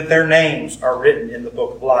and that their names are written in the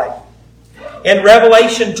book of life. In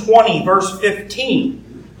Revelation 20, verse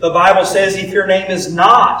 15, the Bible says, if your name is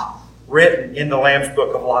not written in the Lamb's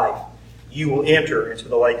book of life, you will enter into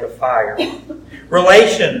the lake of fire.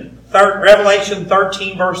 Revelation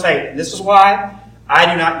 13, verse 8. And this is why I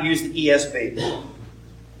do not use the ESV.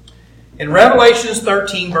 In Revelation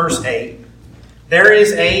 13, verse 8, there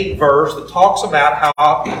is a verse that talks about how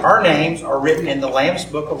our names are written in the Lamb's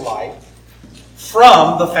book of life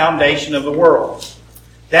from the foundation of the world.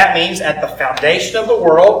 That means at the foundation of the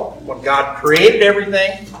world, when God created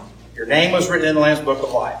everything, your name was written in the Lamb's book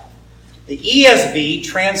of life. The ESV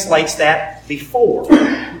translates that before.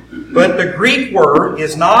 But the Greek word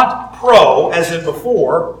is not pro, as in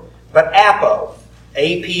before, but apo,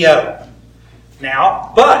 A-P-O.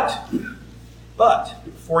 Now, but,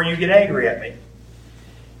 before you get angry at me,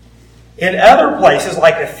 In other places,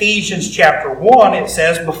 like Ephesians chapter 1, it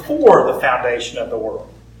says before the foundation of the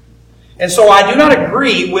world. And so I do not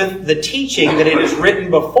agree with the teaching that it is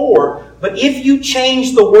written before, but if you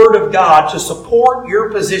change the Word of God to support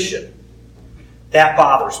your position, that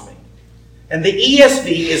bothers me. And the ESV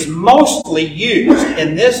is mostly used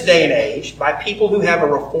in this day and age by people who have a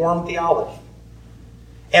Reformed theology.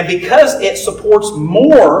 And because it supports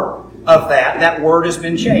more of that, that word has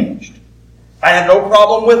been changed. I have no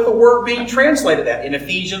problem with the word being translated that in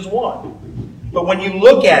Ephesians 1. But when you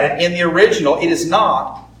look at it in the original, it is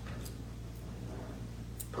not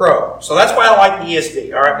pro. So that's why I like the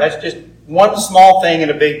ESV. All right, that's just one small thing in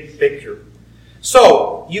a big picture.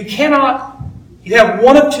 So you have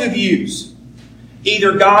one of two views.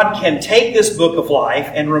 Either God can take this book of life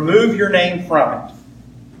and remove your name from it.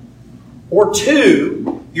 Or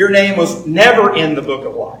two, your name was never in the book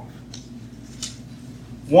of life.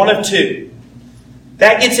 One of two.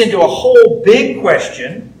 That gets into a whole big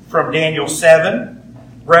question from Daniel 7,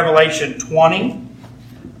 Revelation 20.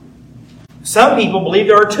 Some people believe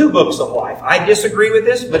there are two books of life. I disagree with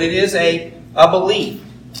this, but it is a belief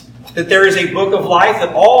that there is a book of life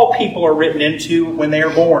that all people are written into when they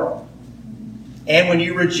are born. And when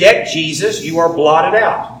you reject Jesus, you are blotted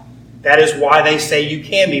out. That is why they say you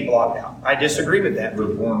can be blotted out. I disagree with that. We're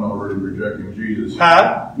born already rejecting Jesus.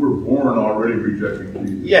 Huh? We're born already rejecting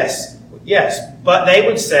Jesus. Yes. But they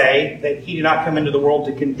would say that He did not come into the world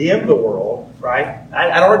to condemn the world, right?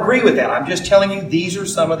 I don't agree with that. I'm just telling you these are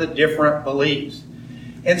some of the different beliefs.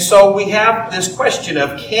 And so we have this question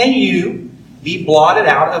of, can you be blotted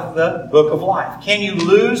out of the book of life? Can you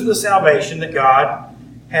lose the salvation that God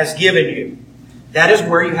has given you? That is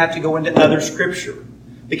where you have to go into other Scripture.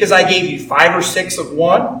 Because I gave you 5 or 6 of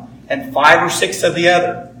one and 5 or 6 of the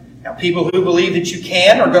other. Now, people who believe that you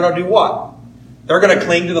can are going to do what? They're going to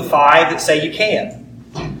cling to the 5 that say you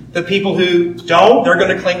can. The people who don't, they're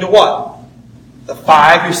going to cling to what? The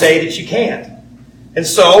 5 who say that you can't. And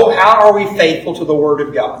so, how are we faithful to the Word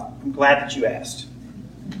of God? I'm glad that you asked.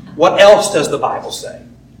 What else does the Bible say?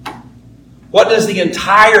 What does the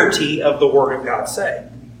entirety of the Word of God say?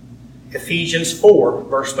 Ephesians 4,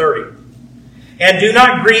 verse 30. And do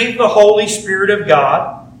not grieve the Holy Spirit of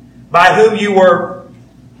God, by whom you were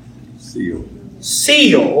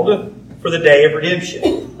sealed for the day of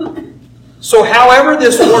redemption. So however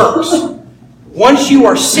this works, once you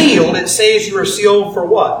are sealed, it says you are sealed for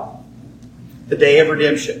what? The day of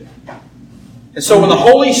redemption. And so when the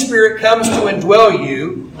Holy Spirit comes to indwell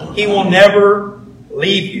you, He will never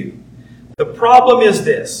leave you. The problem is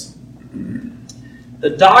this. The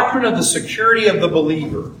doctrine of the security of the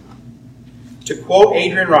believer, to quote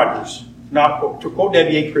Adrian Rogers, to quote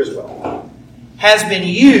W.A. Criswell, has been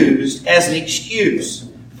used as an excuse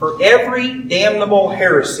for every damnable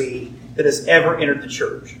heresy that has ever entered the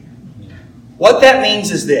church. What that means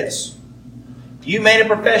is this. You made a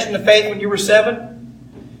profession of faith when you were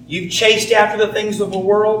 7. You've chased after the things of the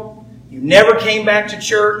world. You never came back to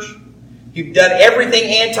church. You've done everything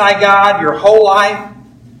anti-God your whole life.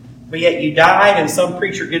 But yet you died, and some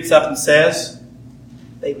preacher gets up and says,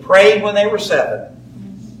 they prayed when they were 7.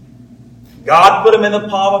 God put them in the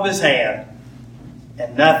palm of His hand,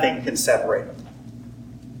 and nothing can separate them.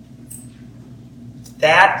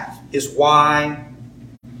 That is why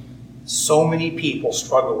so many people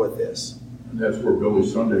struggle with this. And that's where Billy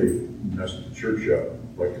Sunday messed the church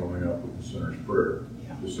up by coming up with the sinner's prayer.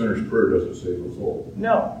 Yeah. The sinner's prayer doesn't save us all.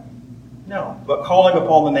 No. But calling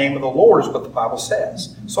upon the name of the Lord is what the Bible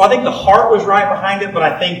says. So I think the heart was right behind it, but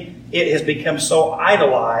I think it has become so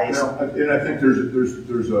idolized. And I think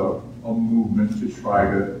there's a movement to try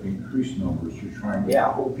to increase numbers. You're trying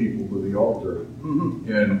to pull people to the altar.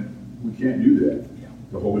 Mm-hmm. And we can't do that. Yeah.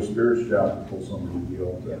 The Holy Spirit's job to pull somebody to the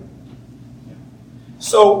altar. Yeah.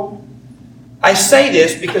 So I say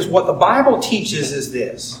this because what the Bible teaches is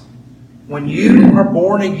this. When you are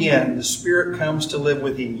born again, the Spirit comes to live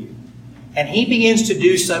within you. And He begins to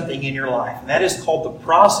do something in your life. And that is called the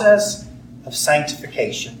process of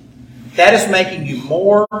sanctification. That is making you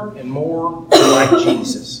more and more like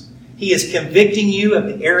Jesus. He is convicting you of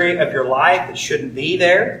the area of your life that shouldn't be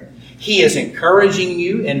there. He is encouraging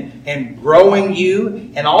you and growing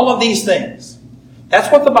you and all of these things. That's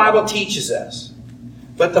what the Bible teaches us.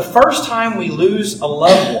 But the first time we lose a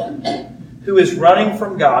loved one who is running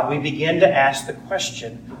from God, we begin to ask the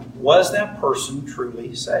question, was that person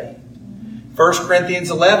truly saved? 1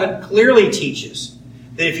 Corinthians 11 clearly teaches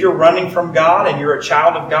that if you're running from God and you're a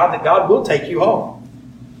child of God, that God will take you home.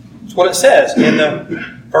 That's what it says in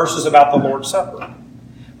the verses about the Lord's Supper.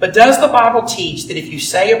 But does the Bible teach that if you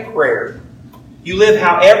say a prayer, you live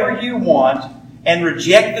however you want, and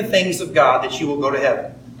reject the things of God, that you will go to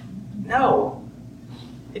heaven? No,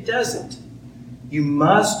 it doesn't. You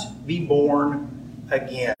must be born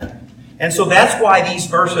again. And so that's why these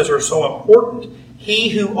verses are so important. He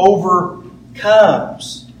who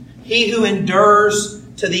overcomes, he who endures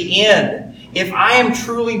to the end. If I am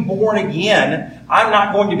truly born again, I'm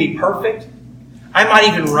not going to be perfect. I might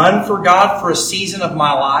even run for God for a season of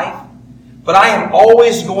my life. But I am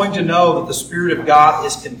always going to know that the Spirit of God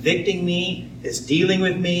is convicting me, is dealing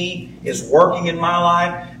with me, is working in my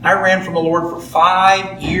life. I ran from the Lord for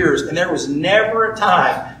 5 years, and there was never a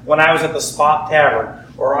time when I was at the Spot Tavern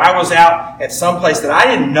or I was out at some place that I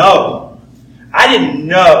didn't know. I didn't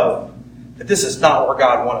know that this is not where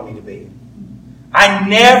God wanted me to be. I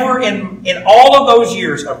never, in all of those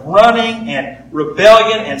years of running and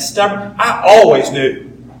rebellion and stubborn, I always knew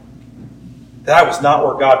that I was not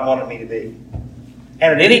where God wanted me to be.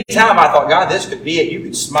 And at any time I thought, God, this could be it. You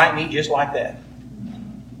could smite me just like that.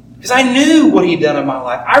 Because I knew what He'd done in my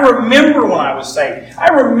life. I remember when I was saved. I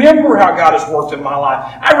remember how God has worked in my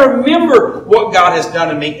life. I remember what God has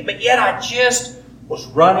done in me. But yet I just was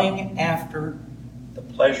running after the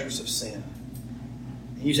pleasures of sin.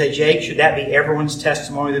 And you say, Jake, should that be everyone's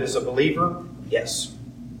testimony that is a believer? Yes.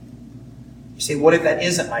 You say, what if that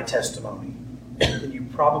isn't my testimony? Then you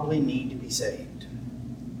probably need to be saved.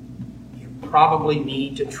 You probably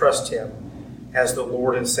need to trust Him as the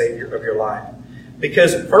Lord and Savior of your life.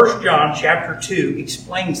 Because 1 John chapter 2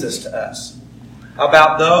 explains this to us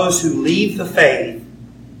about those who leave the faith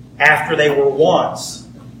after they were once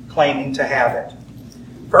claiming to have it.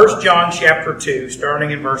 1 John chapter 2,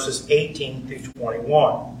 starting in verses 18 through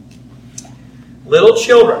 21. Little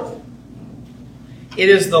children, it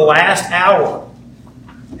is the last hour,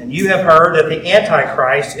 and you have heard that the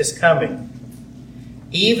Antichrist is coming.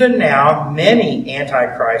 Even now many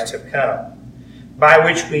Antichrists have come, by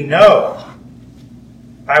which we know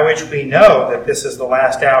that this is the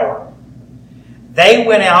last hour. They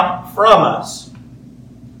went out from us,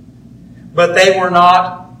 but they were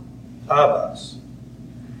not of us.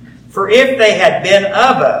 For if they had been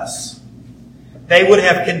of us, they would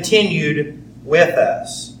have continued with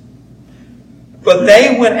us. But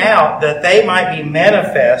they went out that they might be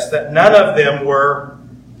manifest that none of them were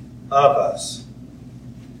of us.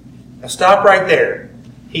 Now stop right there.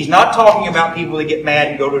 He's not talking about people that get mad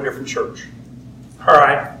and go to a different church. All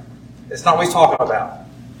right? That's not what he's talking about.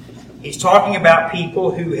 He's talking about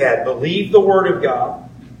people who had believed the Word of God,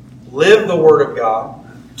 lived the Word of God,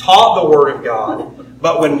 taught the Word of God,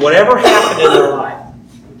 but when whatever happened in their life,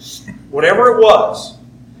 whatever it was,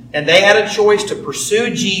 and they had a choice to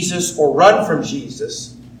pursue Jesus or run from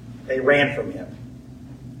Jesus, they ran from Him.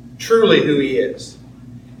 Truly who He is.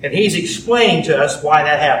 And He's explaining to us why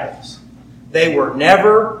that happens. They were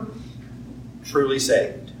never truly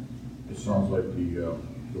saved. It sounds like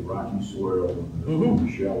the rocky soil and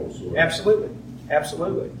the shallow soil. Absolutely.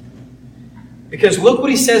 Absolutely. Because look what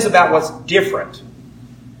he says about what's different.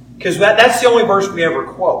 Because that's the only verse we ever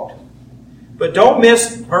quote. But don't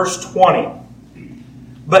miss verse 20.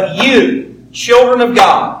 But you, children of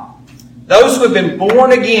God, those who have been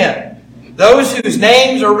born again, those whose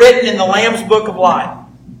names are written in the Lamb's book of life,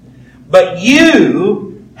 but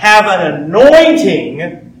you have an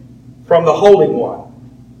anointing from the Holy One,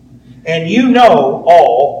 and you know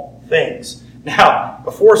all things. Now,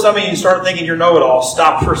 before some of you start thinking you know it all,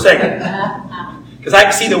 stop for a second. Because I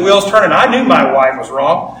can see the wheels turning. I knew my wife was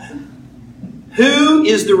wrong. Who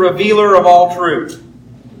is the revealer of all truth?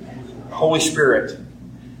 The Holy Spirit.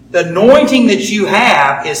 The anointing that you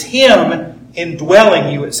have is Him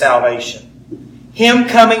indwelling you at salvation. Him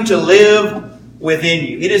coming to live within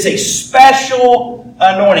you. It is a special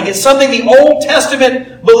anointing. It's something the Old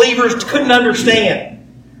Testament believers couldn't understand.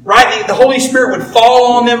 Right? The Holy Spirit would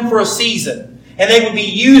fall on them for a season, and they would be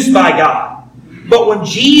used by God. But when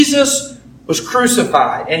Jesus was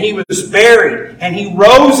crucified, and He was buried, and He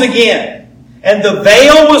rose again, and the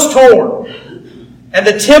veil was torn, and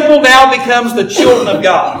the temple now becomes the children of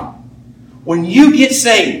God. When you get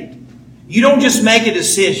saved, you don't just make a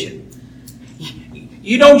decision.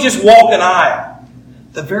 You don't just walk an aisle.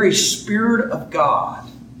 The very Spirit of God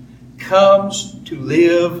comes to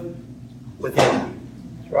live within you.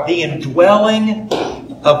 Right. The indwelling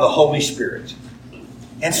of the Holy Spirit.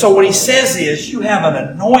 And so what he says is, you have an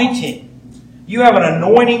anointing. You have an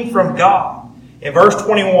anointing from God. In verse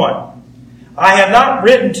 21, I have not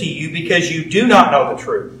written to you because you do not know the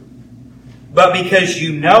truth, but because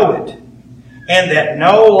you know it, and that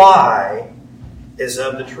no lie is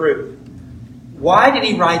of the truth. Why did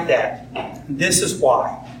he write that? This is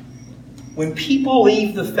why. When people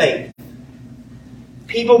leave the faith,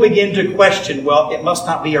 people begin to question, well, it must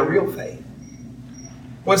not be a real faith.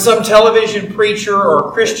 When some television preacher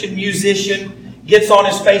or Christian musician gets on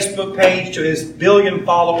his Facebook page to his billion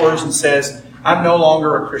followers and says, I'm no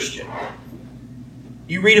longer a Christian.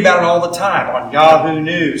 You read about it all the time on Yahoo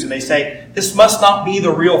News, and they say, this must not be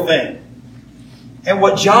the real thing. And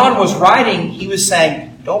what John was writing, he was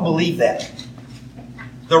saying, don't believe that.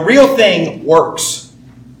 The real thing works.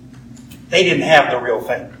 They didn't have the real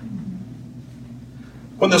thing.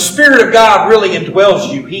 When the Spirit of God really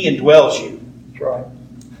indwells you, He indwells you. That's right.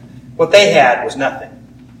 What they had was nothing.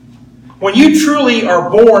 When you truly are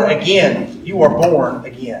born again, you are born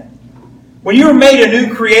again. When you are made a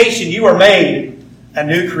new creation, you are made a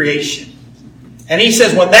new creation. And He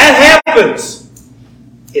says when that happens,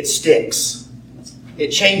 it sticks. It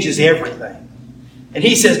changes everything. And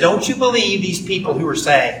He says, don't you believe these people who are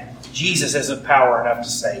saying Jesus isn't power enough to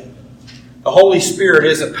save. The Holy Spirit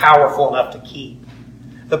isn't powerful enough to keep.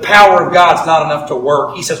 The power of God's not enough to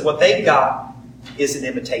work. He says what they've got is an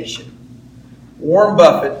imitation. Warren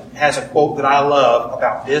Buffett has a quote that I love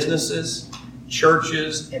about businesses,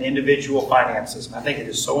 churches, and individual finances. I think it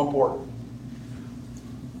is so important.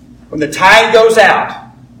 When the tide goes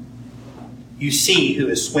out, you see who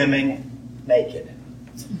is swimming naked.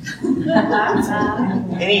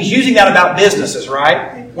 And he's using that about businesses,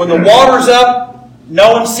 right? When the water's up,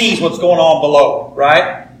 no one sees what's going on below,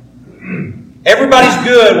 right? Everybody's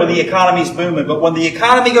good when the economy's booming, but when the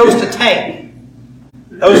economy goes to tank,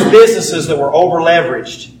 those businesses that were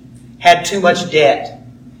over-leveraged, had too much debt,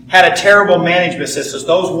 had a terrible management system,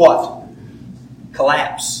 those what?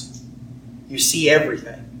 Collapse. You see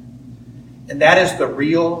everything. And that is the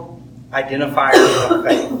real identifier of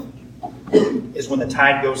faith, is when the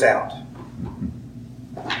tide goes out.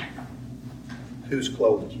 Who's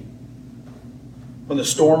clothed you? When the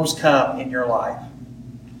storms come in your life,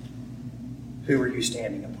 who are you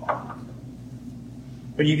standing upon?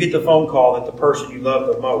 When you get the phone call that the person you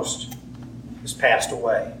love the most has passed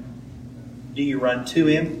away, do you run to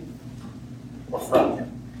him or from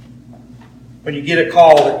him? When you get a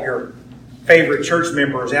call that your favorite church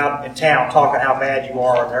member is out in town talking how bad you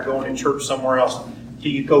are and they're going to church somewhere else, do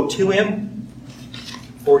you go to him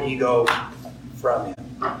or do you go from him?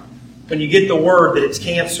 When you get the word that it's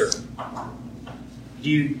cancer, do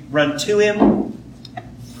you run to him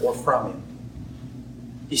or from him?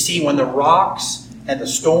 You see, when the rocks and the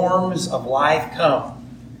storms of life come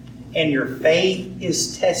and your faith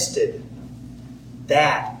is tested,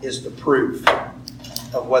 that is the proof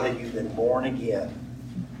of whether you've been born again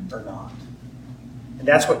or not. And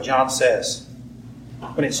that's what John says.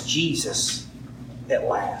 When it's Jesus that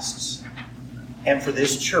lasts. And for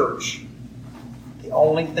this church, the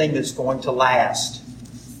only thing that's going to last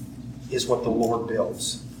is what the Lord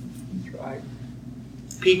builds. That's right.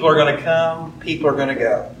 People are going to come. People are going to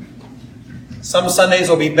go. Some Sundays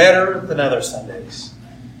will be better than other Sundays.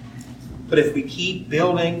 But if we keep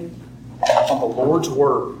building on the Lord's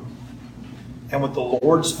Word and with the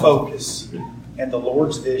Lord's focus and the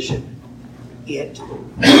Lord's vision, it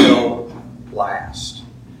will last.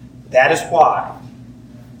 That is why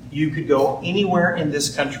you could go anywhere in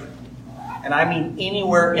this country, and I mean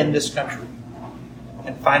anywhere in this country,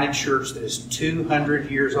 and find a church that is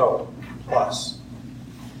 200 years old plus,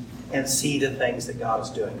 and see the things that God is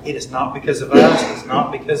doing. It is not because of us. It's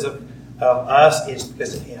not because of us. It's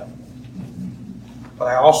because of Him. But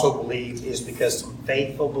I also believe it's because some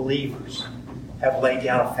faithful believers have laid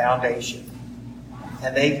down a foundation.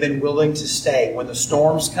 And they've been willing to stay. When the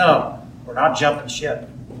storms come, we're not jumping ship.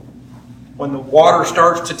 When the water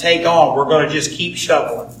starts to take on, we're going to just keep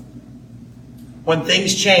shoveling. When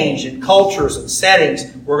things change in cultures and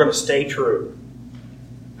settings, we're going to stay true.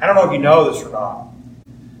 I don't know if you know this or not,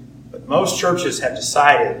 but most churches have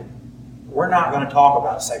decided we're not going to talk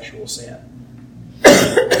about sexual sin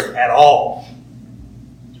at all.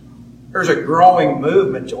 There's a growing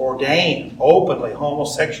movement to ordain openly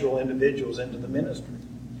homosexual individuals into the ministry.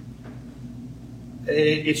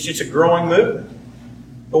 It's just a growing movement.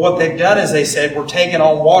 But what they've done is they said, we're taking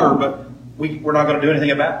on water, but we're not going to do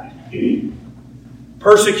anything about it.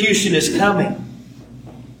 Persecution is coming.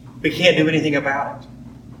 We can't do anything about it.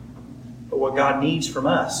 But what God needs from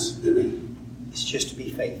us is just to be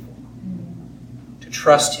faithful. To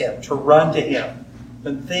trust Him. To run to Him.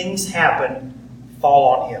 When things happen,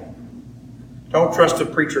 fall on Him. Don't trust a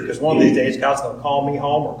preacher, because one of these days God's going to call me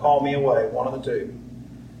home or call me away, one of the two.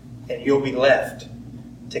 And you'll be left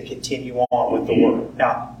to continue on with the Word.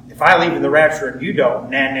 Now, if I leave in the rapture and you don't, all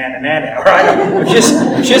right? I'm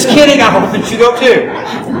just kidding. I hope that you go too.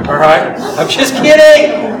 All right? I'm just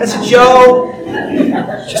kidding. That's a joke.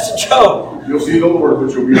 Just a joke. You'll see the Lord,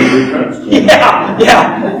 but you'll be in repentance.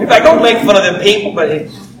 Yeah. If I don't make fun of them people, but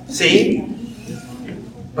see?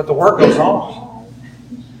 But the work goes on.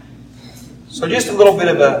 So just a little bit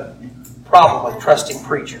of a problem with trusting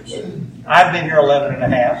preachers. I've been here 11 and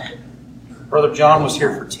a half. Brother John was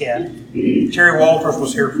here for 10. Terry Walters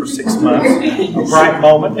was here for 6 months. A bright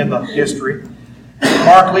moment in the history.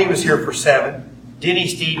 Mark Lee was here for 7. Denny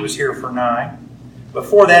Steed was here for 9.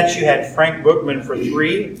 Before that, you had Frank Bookman for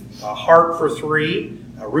 3, Hart for 3,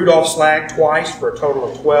 Rudolph Slag twice for a total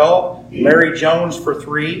of 12, Larry Jones for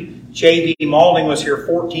 3, J.B. Maulding was here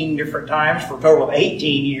 14 different times for a total of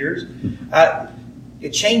 18 years.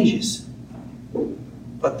 It changes,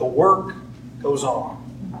 but the work goes on.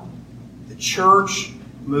 The church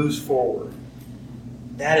moves forward.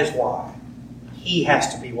 That is why he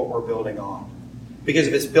has to be what we're building on. Because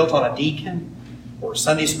if it's built on a deacon or a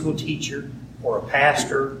Sunday school teacher or a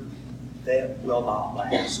pastor, that will not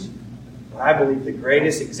last. And I believe the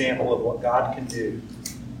greatest example of what God can do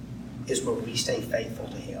is when we stay faithful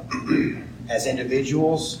to Him. As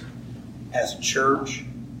individuals, as a church,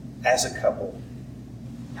 as a couple.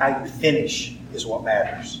 How you finish is what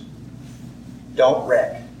matters. Don't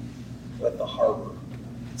wreck. Let the harbor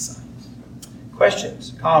inside.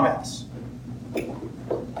 Questions? Comments?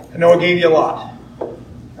 I know I gave you a lot. All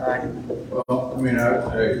right. Well, I mean,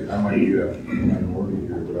 I might be a minority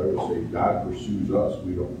here, but I would say God pursues us.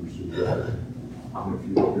 We don't pursue God. And if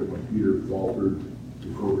you look at when Peter faltered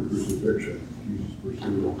before the crucifixion, Jesus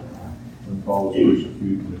pursued him. When Paul was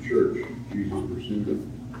persecuting the church, Jesus pursued him.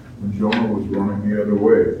 When Jonah was running the other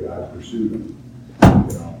way, God pursued him. You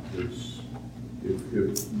know, if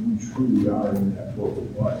we truly are in that book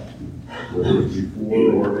of life, whether it's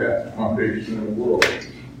before or at the foundation of the world,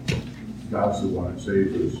 God's the one that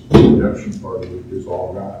saves us. The redemption part of it is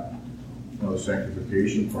all God. Now, the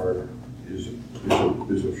sanctification part is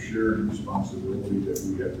a shared responsibility that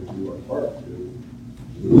we have to do our part to.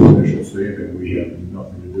 The initial saving we have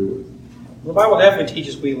nothing to do with. The Bible definitely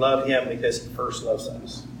teaches we love Him because He first loves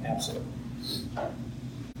us. Absolutely.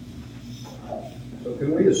 So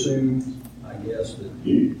can we assume, I guess,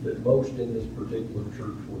 that most in this particular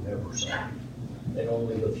church were never saved, and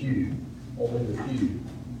only the few,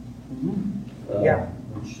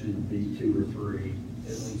 which should be 2 or 3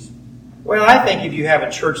 at least? Well, I think if you have a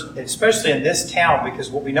church, especially in this town, because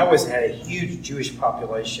what we know is it had a huge Jewish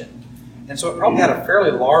population. And so it probably had a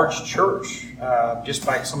fairly large church, just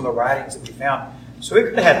by some of the writings that we found. So it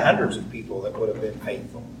could have had hundreds of people that would have been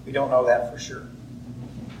faithful. We don't know that for sure.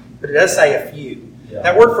 But it does say a few. Yeah.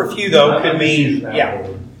 That word for few, though, could mean,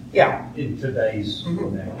 yeah. In today's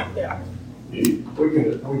vernacular. Yeah. We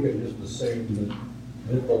can just assume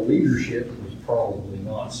that the leadership was probably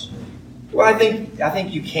not saved. Well, I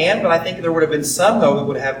think you can, but I think there would have been some, though, that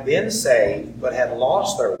would have been saved but had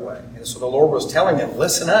lost their way. And so the Lord was telling them,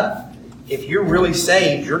 listen up. If you're really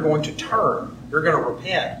saved, you're going to turn. You're going to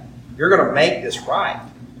repent. You're going to make this right.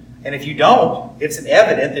 And if you don't, it's an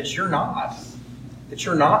evident that you're not. That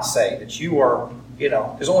you're not saved. That you are,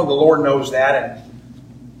 because only the Lord knows that.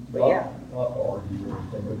 But yeah. Not to argue or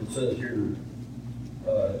anything, but it says here,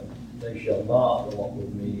 they shall not walk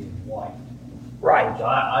with me in white. Right. Which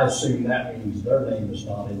I assume that means their name is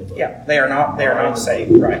not in the book. Yeah, they are not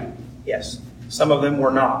saved. Right. Yes. Some of them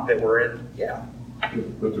were not that were in, yeah.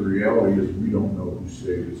 But the reality is we don't know who's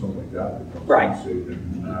saved. It's only God that knows who's saved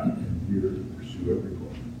and who's not. And here to pursue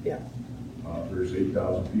everyone. Yeah. There's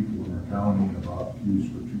 8,000 people in our county and about pews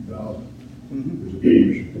for 2,000. Mm-hmm. There's a big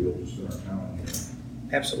mission field just in our county.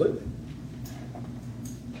 Absolutely.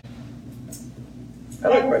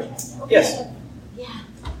 Another question? Okay. Yes. Yeah.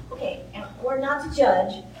 Okay. And we're not to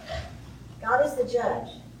judge. God is the judge.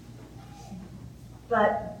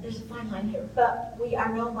 But there's a fine line here. But we are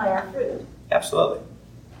known by our fruit. Absolutely.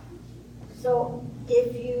 So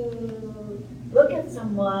if you look at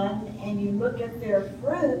someone and you look at their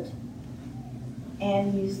fruit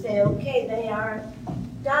and you say, okay, they are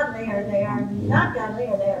godly or they are not godly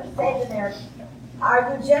or they are saved and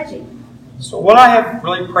are you judging? So what I have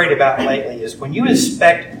really prayed about lately is when you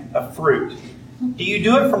inspect a fruit, do you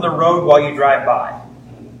do it from the road while you drive by?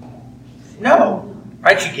 No.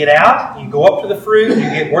 Right? You get out, you go up to the fruit, you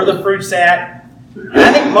get where the fruit's at. And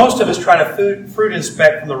I think most of us try to fruit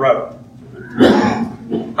inspect from the road.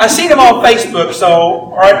 I see them on Facebook,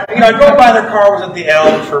 so I drove by their car, was at the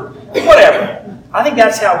Elms or whatever. I think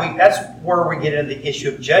that's where we get into the issue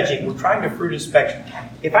of judging. We're trying to fruit inspection.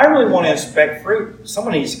 If I really want to inspect fruit,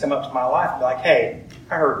 someone needs to come up to my life and be like, hey,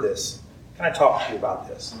 I heard this. Can I talk to you about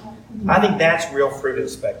this? I think that's real fruit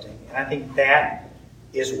inspecting. And I think that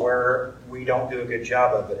is where we don't do a good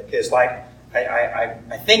job of it. Because like,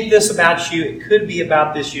 I think this about you, it could be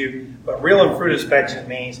about this you, but real and fruit inspection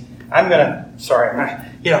means I'm going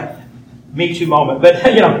to, Me Too moment, but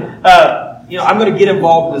I'm going to get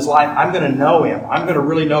involved in his life. I'm going to know him. I'm going to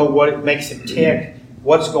really know what makes him tick,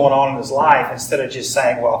 what's going on in his life, instead of just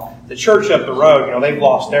saying, well, the church up the road, they've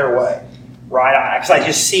lost their way, right? Because I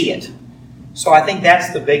just see it. So I think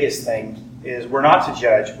that's the biggest thing, is we're not to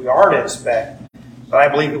judge. We are to inspect. But I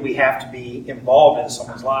believe that we have to be involved in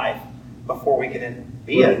someone's life before we can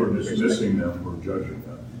be If we're dismissing them, we're judging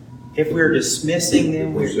them. If we're dismissing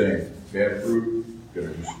them, We're saying bad fruit,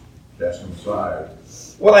 gonna just cast them aside.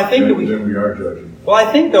 Well, I think then we are judging. Well, I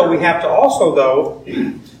think though we have to also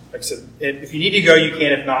like I said, if you need to go, you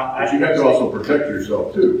can. If not, But you have to also protect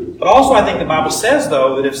yourself too. But also, I think the Bible says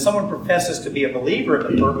though that if someone professes to be a believer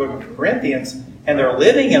in the third book of Corinthians and they're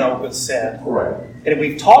living in open sin, Right. and if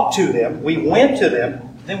we've talked to them, we went to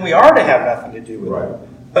them, then we are to have nothing to do with Right. them.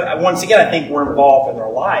 But once again, I think we're involved in their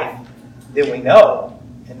life, then we know.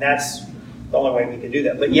 And that's the only way we can do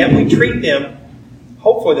that. But yet we treat them,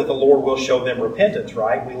 hopefully that the Lord will show them repentance,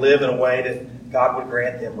 right? We live in a way that God would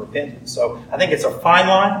grant them repentance. So I think it's a fine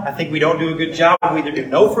line. I think we don't do a good job. We either do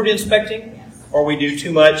no fruit inspecting or we do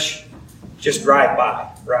too much just drive by,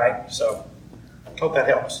 right? So I hope that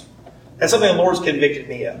helps. That's something the Lord's convicted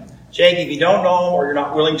me of. Jake, if you don't know or you're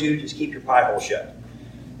not willing to, just keep your pie hole shut.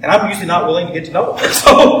 And I'm usually not willing to get to know them.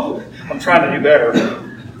 So I'm trying to do better.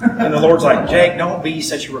 And the Lord's like, Jake, don't be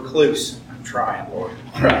such a recluse. I'm trying, Lord.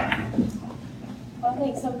 I'm trying. I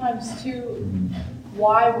think sometimes too,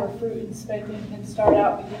 why we're fruit inspecting can start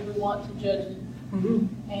out because we want to judge it.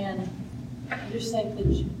 Mm-hmm. And I just think that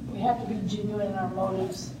we have to be genuine in our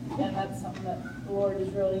motives. And that's something that the Lord has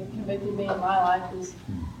really convicted me in my life is,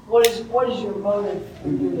 what is your motive for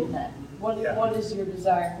doing that? What is your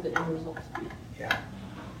desire for the end result to be?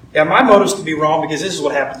 Yeah, my motives could be wrong because this is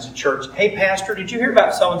what happens in church. Hey, Pastor, did you hear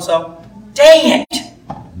about so-and-so? Dang it!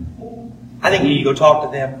 I think you need to go talk to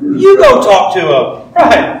them. You go talk to them.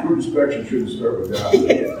 Right. Fruit inspection shouldn't start with God.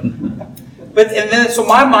 So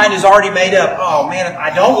my mind is already made up. Oh, man, if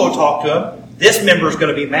I don't go talk to him, this member is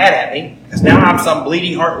going to be mad at me because now I'm some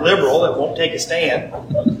bleeding heart liberal that won't take a stand.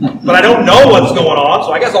 But I don't know what's going on,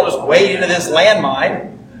 so I guess I'll just wade into this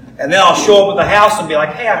landmine, and then I'll show up at the house and be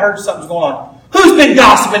like, hey, I heard something's going on. Who's been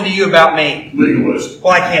gossiping to you about me? Legalist.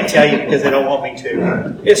 Well, I can't tell you because they don't want me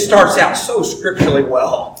to. It starts out so scripturally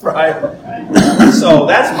well, right? So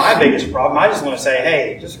that's my biggest problem. I just want to say,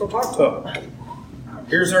 hey, just go talk to them.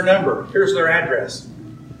 Here's their number. Here's their address.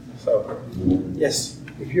 So, yes.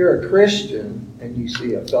 If you're a Christian and you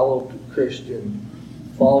see a fellow Christian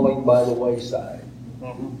falling by the wayside,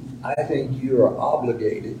 I think you are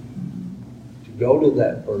obligated to go to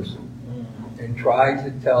that person and try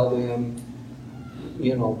to tell them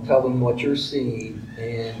what you're seeing,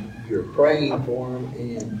 and you're praying for them,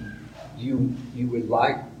 and you would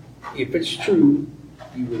like, if it's true,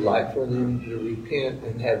 you would like for them to repent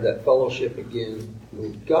and have that fellowship again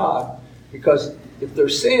with God, because if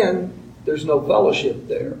there's sin, there's no fellowship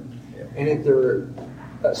there. And if they're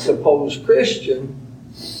a supposed Christian,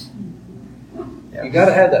 you got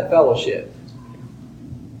to have that fellowship.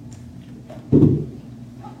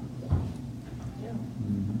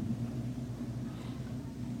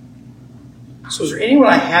 So is there anyone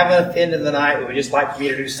I haven't offended tonight that would just like for me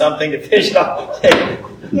to do something to finish it off?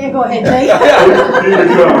 Yeah, go ahead, Jake.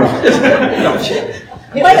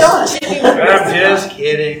 I'm just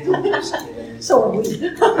kidding. So are we.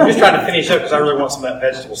 I'm just trying to finish up because I really want some of that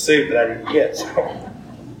vegetable soup that I didn't get. So.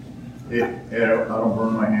 I don't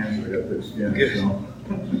burn my hands, I got thick skin. Good. So.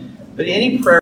 But any prayer